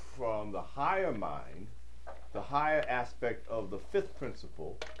the higher mind, the higher aspect of the fifth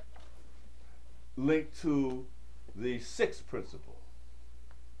principle, linked to the sixth principle.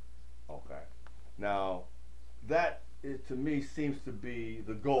 Okay. Now, that to me seems to be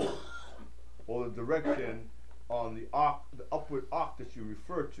the goal or the direction on the arc, the upward arc that you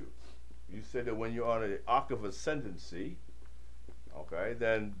refer to. You said that when you're on an arc of ascendancy, okay,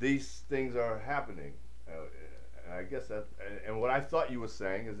 then these things are happening. And I guess that, and what I thought you were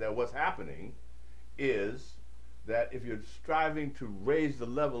saying is that what's happening is that if you're striving to raise the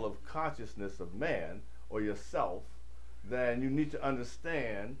level of consciousness of man or yourself, then you need to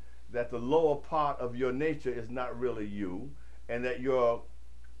understand that the lower part of your nature is not really you, and that your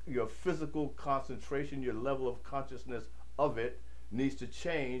physical concentration, your level of consciousness of it needs to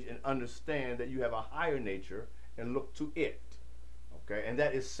change, and understand that you have a higher nature and look to it. Okay, and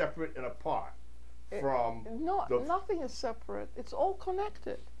that is separate and apart from nothing is separate. It's all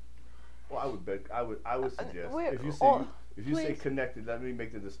connected. Well, I would suggest if you say connected, let me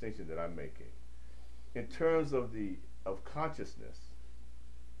make the distinction that I'm making. In terms of consciousness,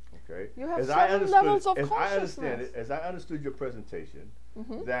 okay. You have seven levels of consciousness. As I understood your presentation,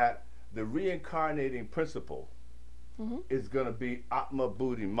 that the reincarnating principle is going to be Atma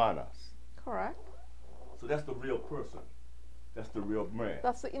Buddhi Manas. Correct. So that's the real person. That's the real man.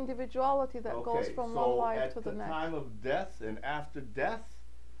 That's the individuality that goes from one life to the next. At the time of death and after death,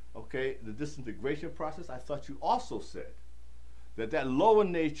 okay, the disintegration process, I thought you also said that lower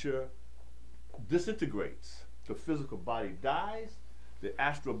nature disintegrates. The physical body dies, the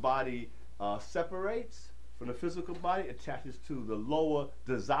astral body separates from the physical body, attaches to the lower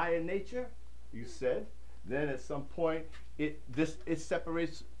desire nature, you said. Then at some point it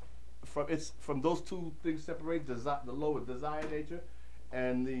separates from those two things, separate the lower desire nature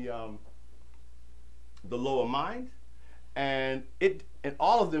and the lower mind, and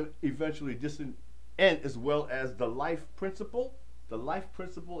all of them eventually end, as well as the life principle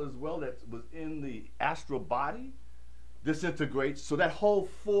as well that was in the astral body disintegrates. So that whole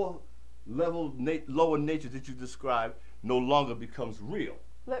four-level lower nature that you described no longer becomes real.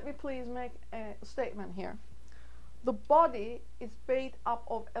 Let me please make a statement here. The body is made up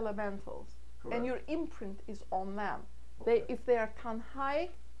of elementals. Correct. And your imprint is on them. Okay. If they are tanhai,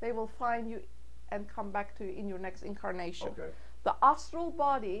 they will find you and come back to you in your next incarnation. Okay. The astral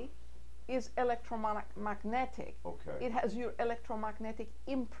body is electromagnetic. Okay. It has your electromagnetic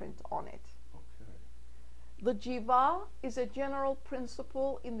imprint on it. Okay. The jiva is a general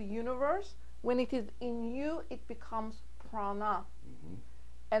principle in the universe. When it is in you, it becomes prana.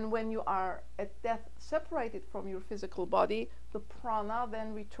 And when you are at death separated from your physical body, the prana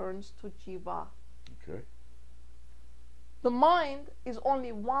then returns to jiva. Okay. The mind is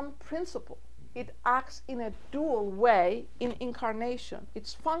only one principle. It acts in a dual way in incarnation.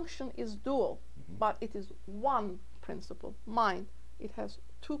 Its function is dual, but it is one principle, mind. It has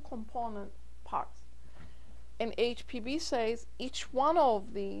two component parts. And HPB says each one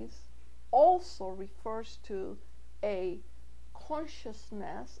of these also refers to a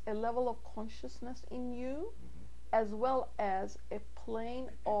consciousness, a level of consciousness in you, as well as a plane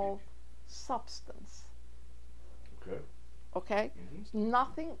of substance. Okay. Okay?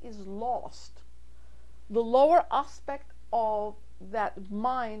 Nothing is lost. The lower aspect of that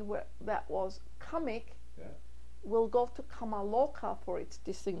mind that was kamic will go to kamaloka for its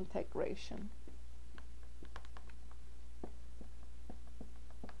disintegration.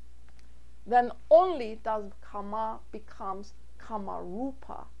 Then only does kama becomes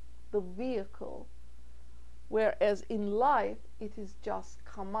kamarupa, the vehicle, whereas in life it is just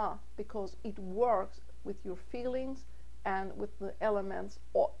kama, because it works with your feelings and with the elements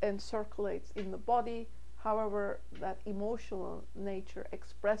and circulates in the body, however that emotional nature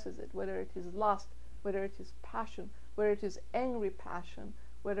expresses it, whether it is lust, whether it is passion, whether it is angry passion,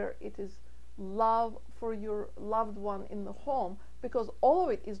 whether it is love for your loved one in the home, because all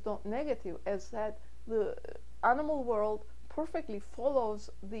of it is not negative. As said, the animal world perfectly follows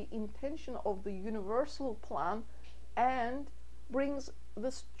the intention of the universal plan and brings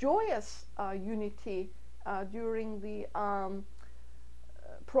this joyous unity during the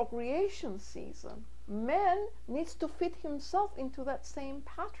procreation season. Man needs to fit himself into that same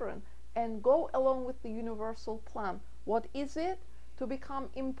pattern and go along with the universal plan. What is it? To become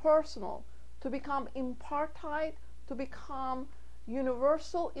impersonal, to become impartite, to become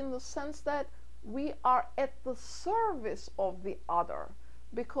universal in the sense that we are at the service of the other.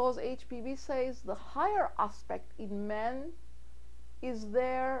 Because HPB says the higher aspect in man is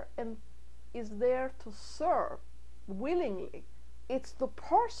there and is there to serve willingly. It's the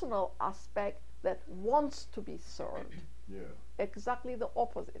personal aspect that wants to be served. Yeah. Exactly the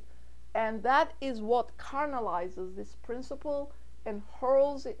opposite. And that is what carnalizes this principle and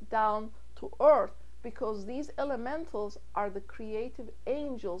hurls it down to earth, because these elementals are the creative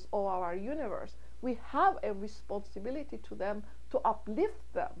angels of our universe. We have a responsibility to them to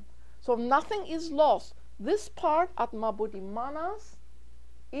uplift them. So nothing is lost. This part, Atma Buddhi Manas,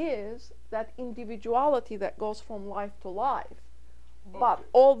 is that individuality that goes from life to life. Okay. But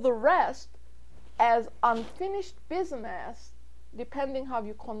all the rest, as unfinished business, depending how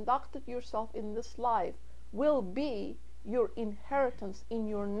you conducted yourself in this life, will be your inheritance in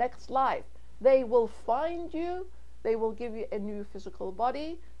your next life. They will find you, they will give you a new physical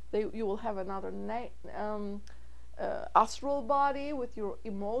body, you will have another astral body with your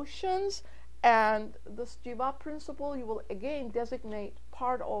emotions, and this Jiva principle, you will again designate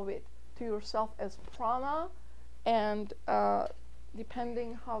part of it to yourself as prana, and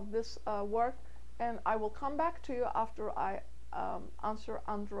depending how this works, and I will come back to you after I answer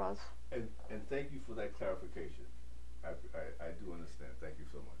Andra's. And thank you for that clarification. I do understand. Thank you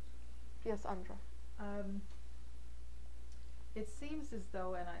so much. Yes, Andra. It seems as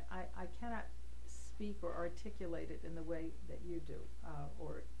though, and I cannot speak or articulate it in the way that you do,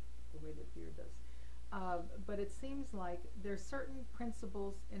 or the way that Fear does, but it seems like there's certain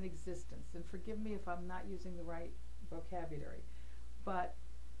principles in existence, and forgive me if I'm not using the right vocabulary, but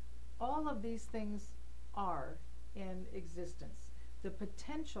all of these things are in existence. The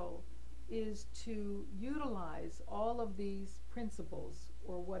potential is to utilize all of these principles,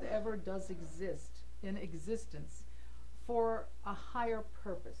 or whatever does exist in existence, for a higher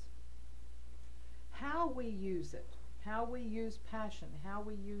purpose. How we use it, how we use passion, how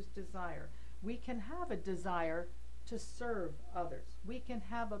we use desire. We can have a desire to serve others. We can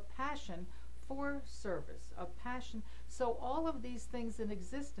have a passion for service, a passion. So all of these things in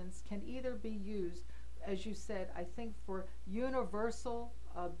existence can either be used, as you said, I think for universal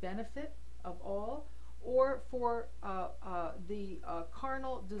benefit of all, or for the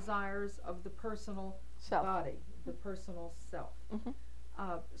carnal desires of the personal Self. body, the personal self. Mm-hmm.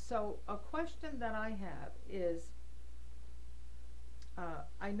 So a question that I have is,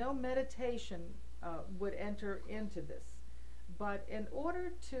 I know meditation would enter into this, but in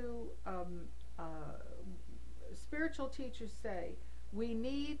order to, spiritual teachers say, we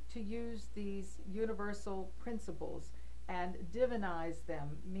need to use these universal principles and divinize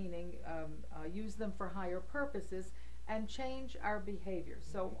them, meaning use them for higher purposes and change our behavior.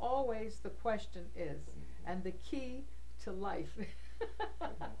 So always the question is, and the key to life,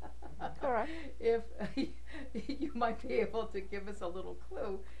 Correct. if you might be able to give us a little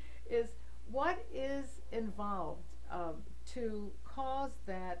clue, is what is involved to cause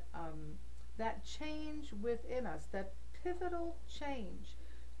that that change within us, that pivotal change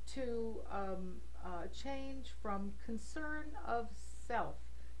to change from concern of self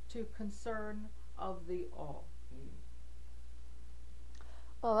to concern of the all?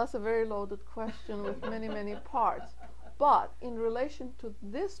 Well, that's a very loaded question with many, many parts. But in relation to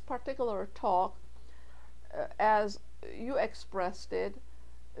this particular talk, as you expressed it,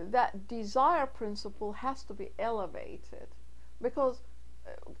 that desire principle has to be elevated, because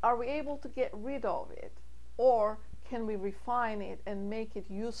are we able to get rid of it, or can we refine it and make it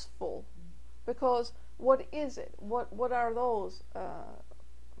useful? Because what is it? What are those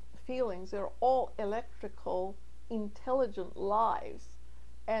feelings? They're all electrical, intelligent lives,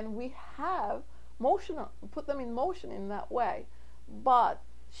 and we have put them in motion in that way. But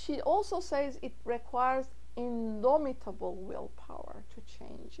she also says it requires indomitable willpower to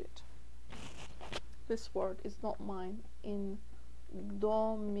change it. This word is not mine.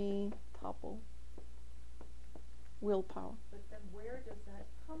 Indomitable willpower. But then where does that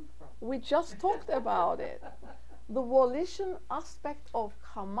come from? We just talked about it. The volition aspect of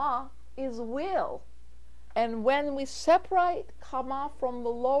karma is will. And when we separate karma from the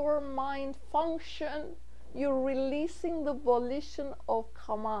lower mind function, you're releasing the volition of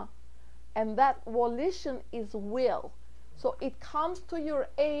karma. And that volition is will. So it comes to your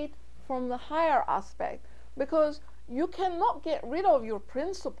aid from the higher aspect. Because You cannot get rid of your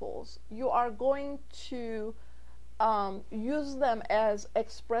principles. You are going to use them as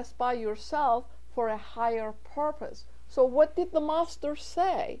expressed by yourself for a higher purpose. So what did the master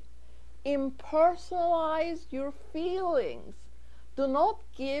say? Impersonalize your feelings. Do not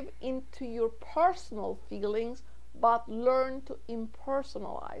give into your personal feelings, but learn to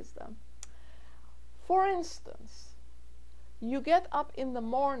impersonalize them. For instance, you get up in the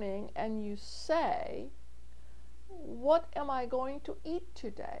morning and you say, what am I going to eat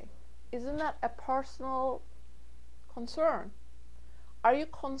today? Isn't that a personal concern? Are you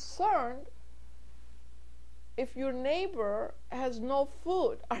concerned if your neighbor has no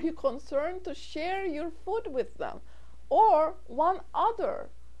food? Are you concerned to share your food with them? Or one other.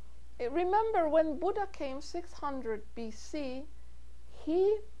 Remember when Buddha came 600 BC,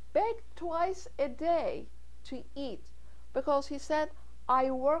 he begged twice a day to eat because he said,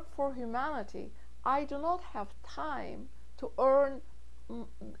 I work for humanity. I do not have time to earn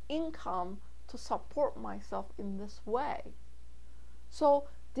income to support myself in this way. So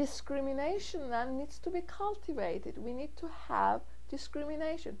discrimination then needs to be cultivated. We need to have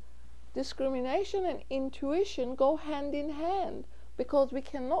discrimination. Discrimination and intuition go hand in hand, because we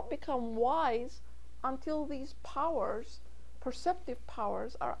cannot become wise until these powers, perceptive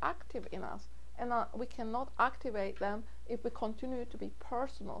powers, are active in us. And we cannot activate them if we continue to be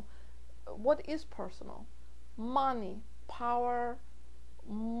personal. What is personal? Money, power,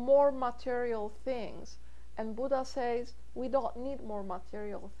 more material things. And Buddha says we don't need more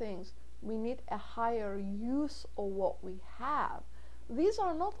material things. We need a higher use of what we have. These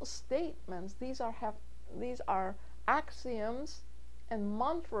are not statements. These are axioms and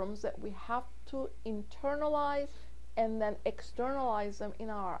mantras that we have to internalize and then externalize them in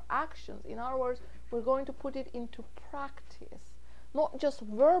our actions. In other words, we're going to put it into practice, not just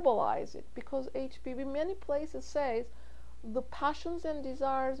verbalize it, because HPB many places says the passions and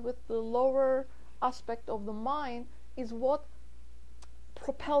desires with the lower aspect of the mind is what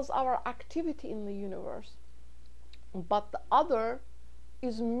propels our activity in the universe. But the other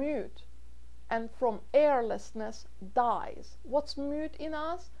is mute, and from airlessness dies. What's mute in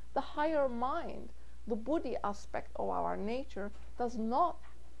us? The higher mind, the Buddhi aspect of our nature, does not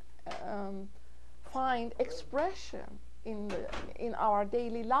find expression in our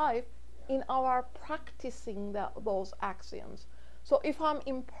daily life, in our practicing those axioms. So if I'm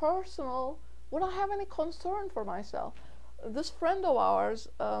impersonal, would I have any concern for myself? This friend of ours,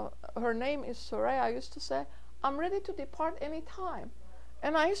 her name is Soraya, used to say, I'm ready to depart any time.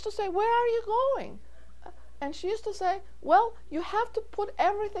 And I used to say, where are you going? And she used to say, well, you have to put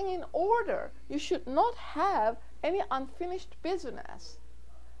everything in order. You should not have any unfinished business.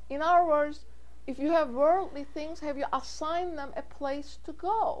 In other words, if you have worldly things, have you assigned them a place to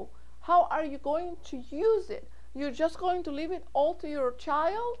go? How are you going to use it? You're just going to leave it all to your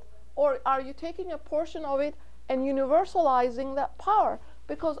child? Or are you taking a portion of it and universalizing that power?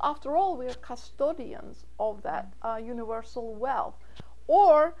 Because after all, we are custodians of that universal wealth.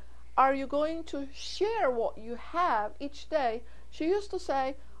 Or are you going to share what you have each day? She used to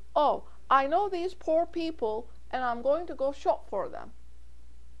say, oh, I know these poor people and I'm going to go shop for them.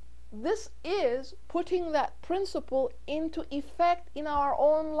 This is putting that principle into effect in our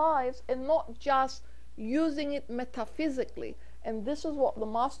own lives and not just using it metaphysically. And this is what the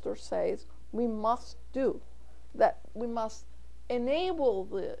master says we must do, that we must enable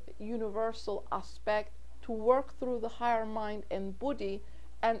the universal aspect to work through the higher mind and Buddhi,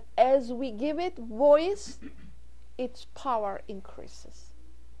 and as we give it voice, its power increases.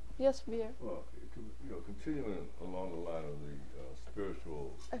 Yes, Veer? Well, continuing along the line of the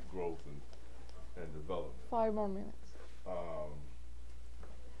spiritual growth and development. 5 more minutes.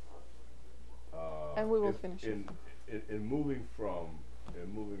 And we will finish. In moving from the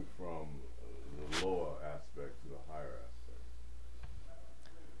lower aspect to the higher aspect,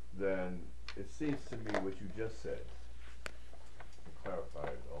 then it seems to me what you just said, to clarify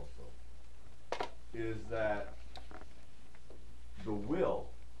it also, is that the will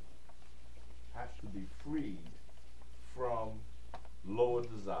has to be freed from lower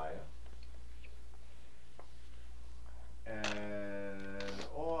desire, and in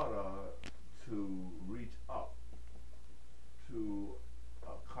order to reach up to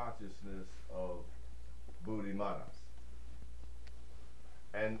a consciousness of Buddhimanas.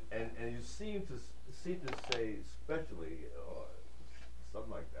 And you seem to say, especially, or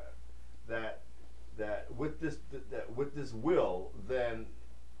something like that with this will, then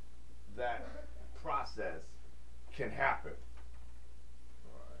that process can happen.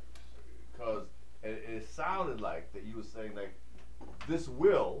 Because it sounded like that you were saying, like, this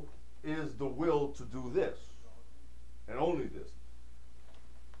will is the will to do this. and only this.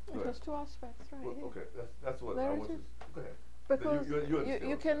 Go It ahead. has two aspects, right? Well, here. okay, that's what There I it want is. to. Go ahead. Because you understand you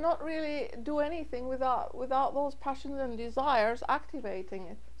what I'm cannot really do anything without those passions and desires activating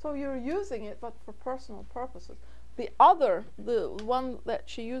it. So you're using it, but for personal purposes. The one that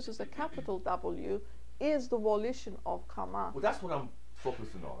she uses a capital W, is the volition of Kama. Well, that's what I'm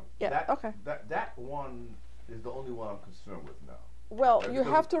focusing on. Yeah, okay. That one is the only one I'm concerned with now. Well, Right? you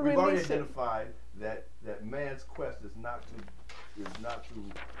Because have to we've already release it. identified that man's quest is not to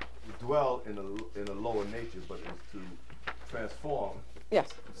dwell in a lower nature, but is to transform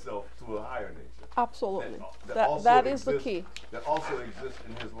Yes, himself to a higher nature. absolutely. also That is the exists- key. That also exists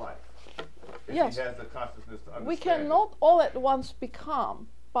in his life. If Yes. he has the consciousness to understand. We it. cannot all at once become,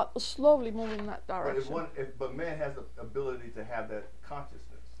 but slowly move in that But direction. but man has the ability to have that consciousness.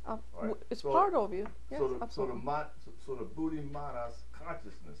 Right. It's So- part of you. Yes, so the absolutely. so the buddhi manas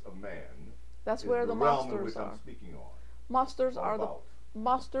consciousness of man That's is where the the realm in masters which I'm are. speaking on. Masters All are about.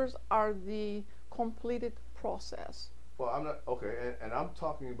 masters are the completed process. Well, I'm not okay, and I'm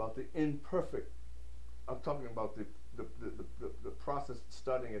talking about the imperfect. I'm talking about the process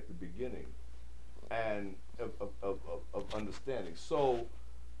starting at the beginning, and of understanding. So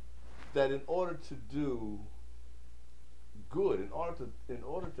that in order to do good, in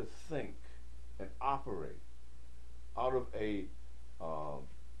order to think and operate out of a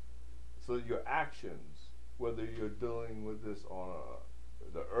so that your actions, whether you're dealing with this on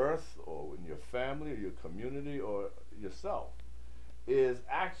the earth or in your family or your community or yourself, is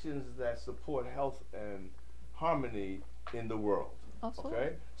actions that support health and harmony in the world. Absolutely.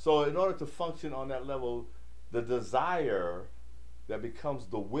 Okay? So in order to function on that level, the desire that becomes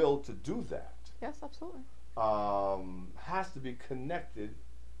the will to do that Yes, absolutely. has to be connected,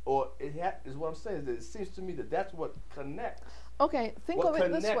 or is what I'm saying. Is that it seems to me that that's what connects. Okay, think what of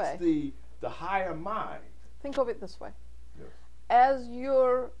it this connects way. the higher mind. Think of it this way. Yes. As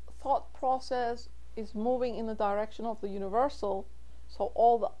your thought process is moving in the direction of the universal, so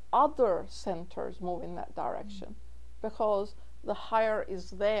all the other centers move in that direction, because the higher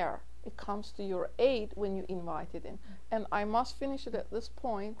is there. It comes to your aid when you invite it in. And I must finish it at this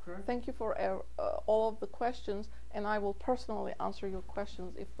point. Okay. Thank you for all of the questions, and I will personally answer your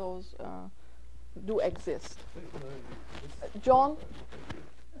questions if those do exist. John?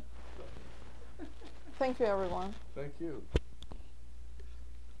 Thank you, everyone. Thank you.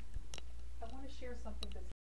 I want to share something that's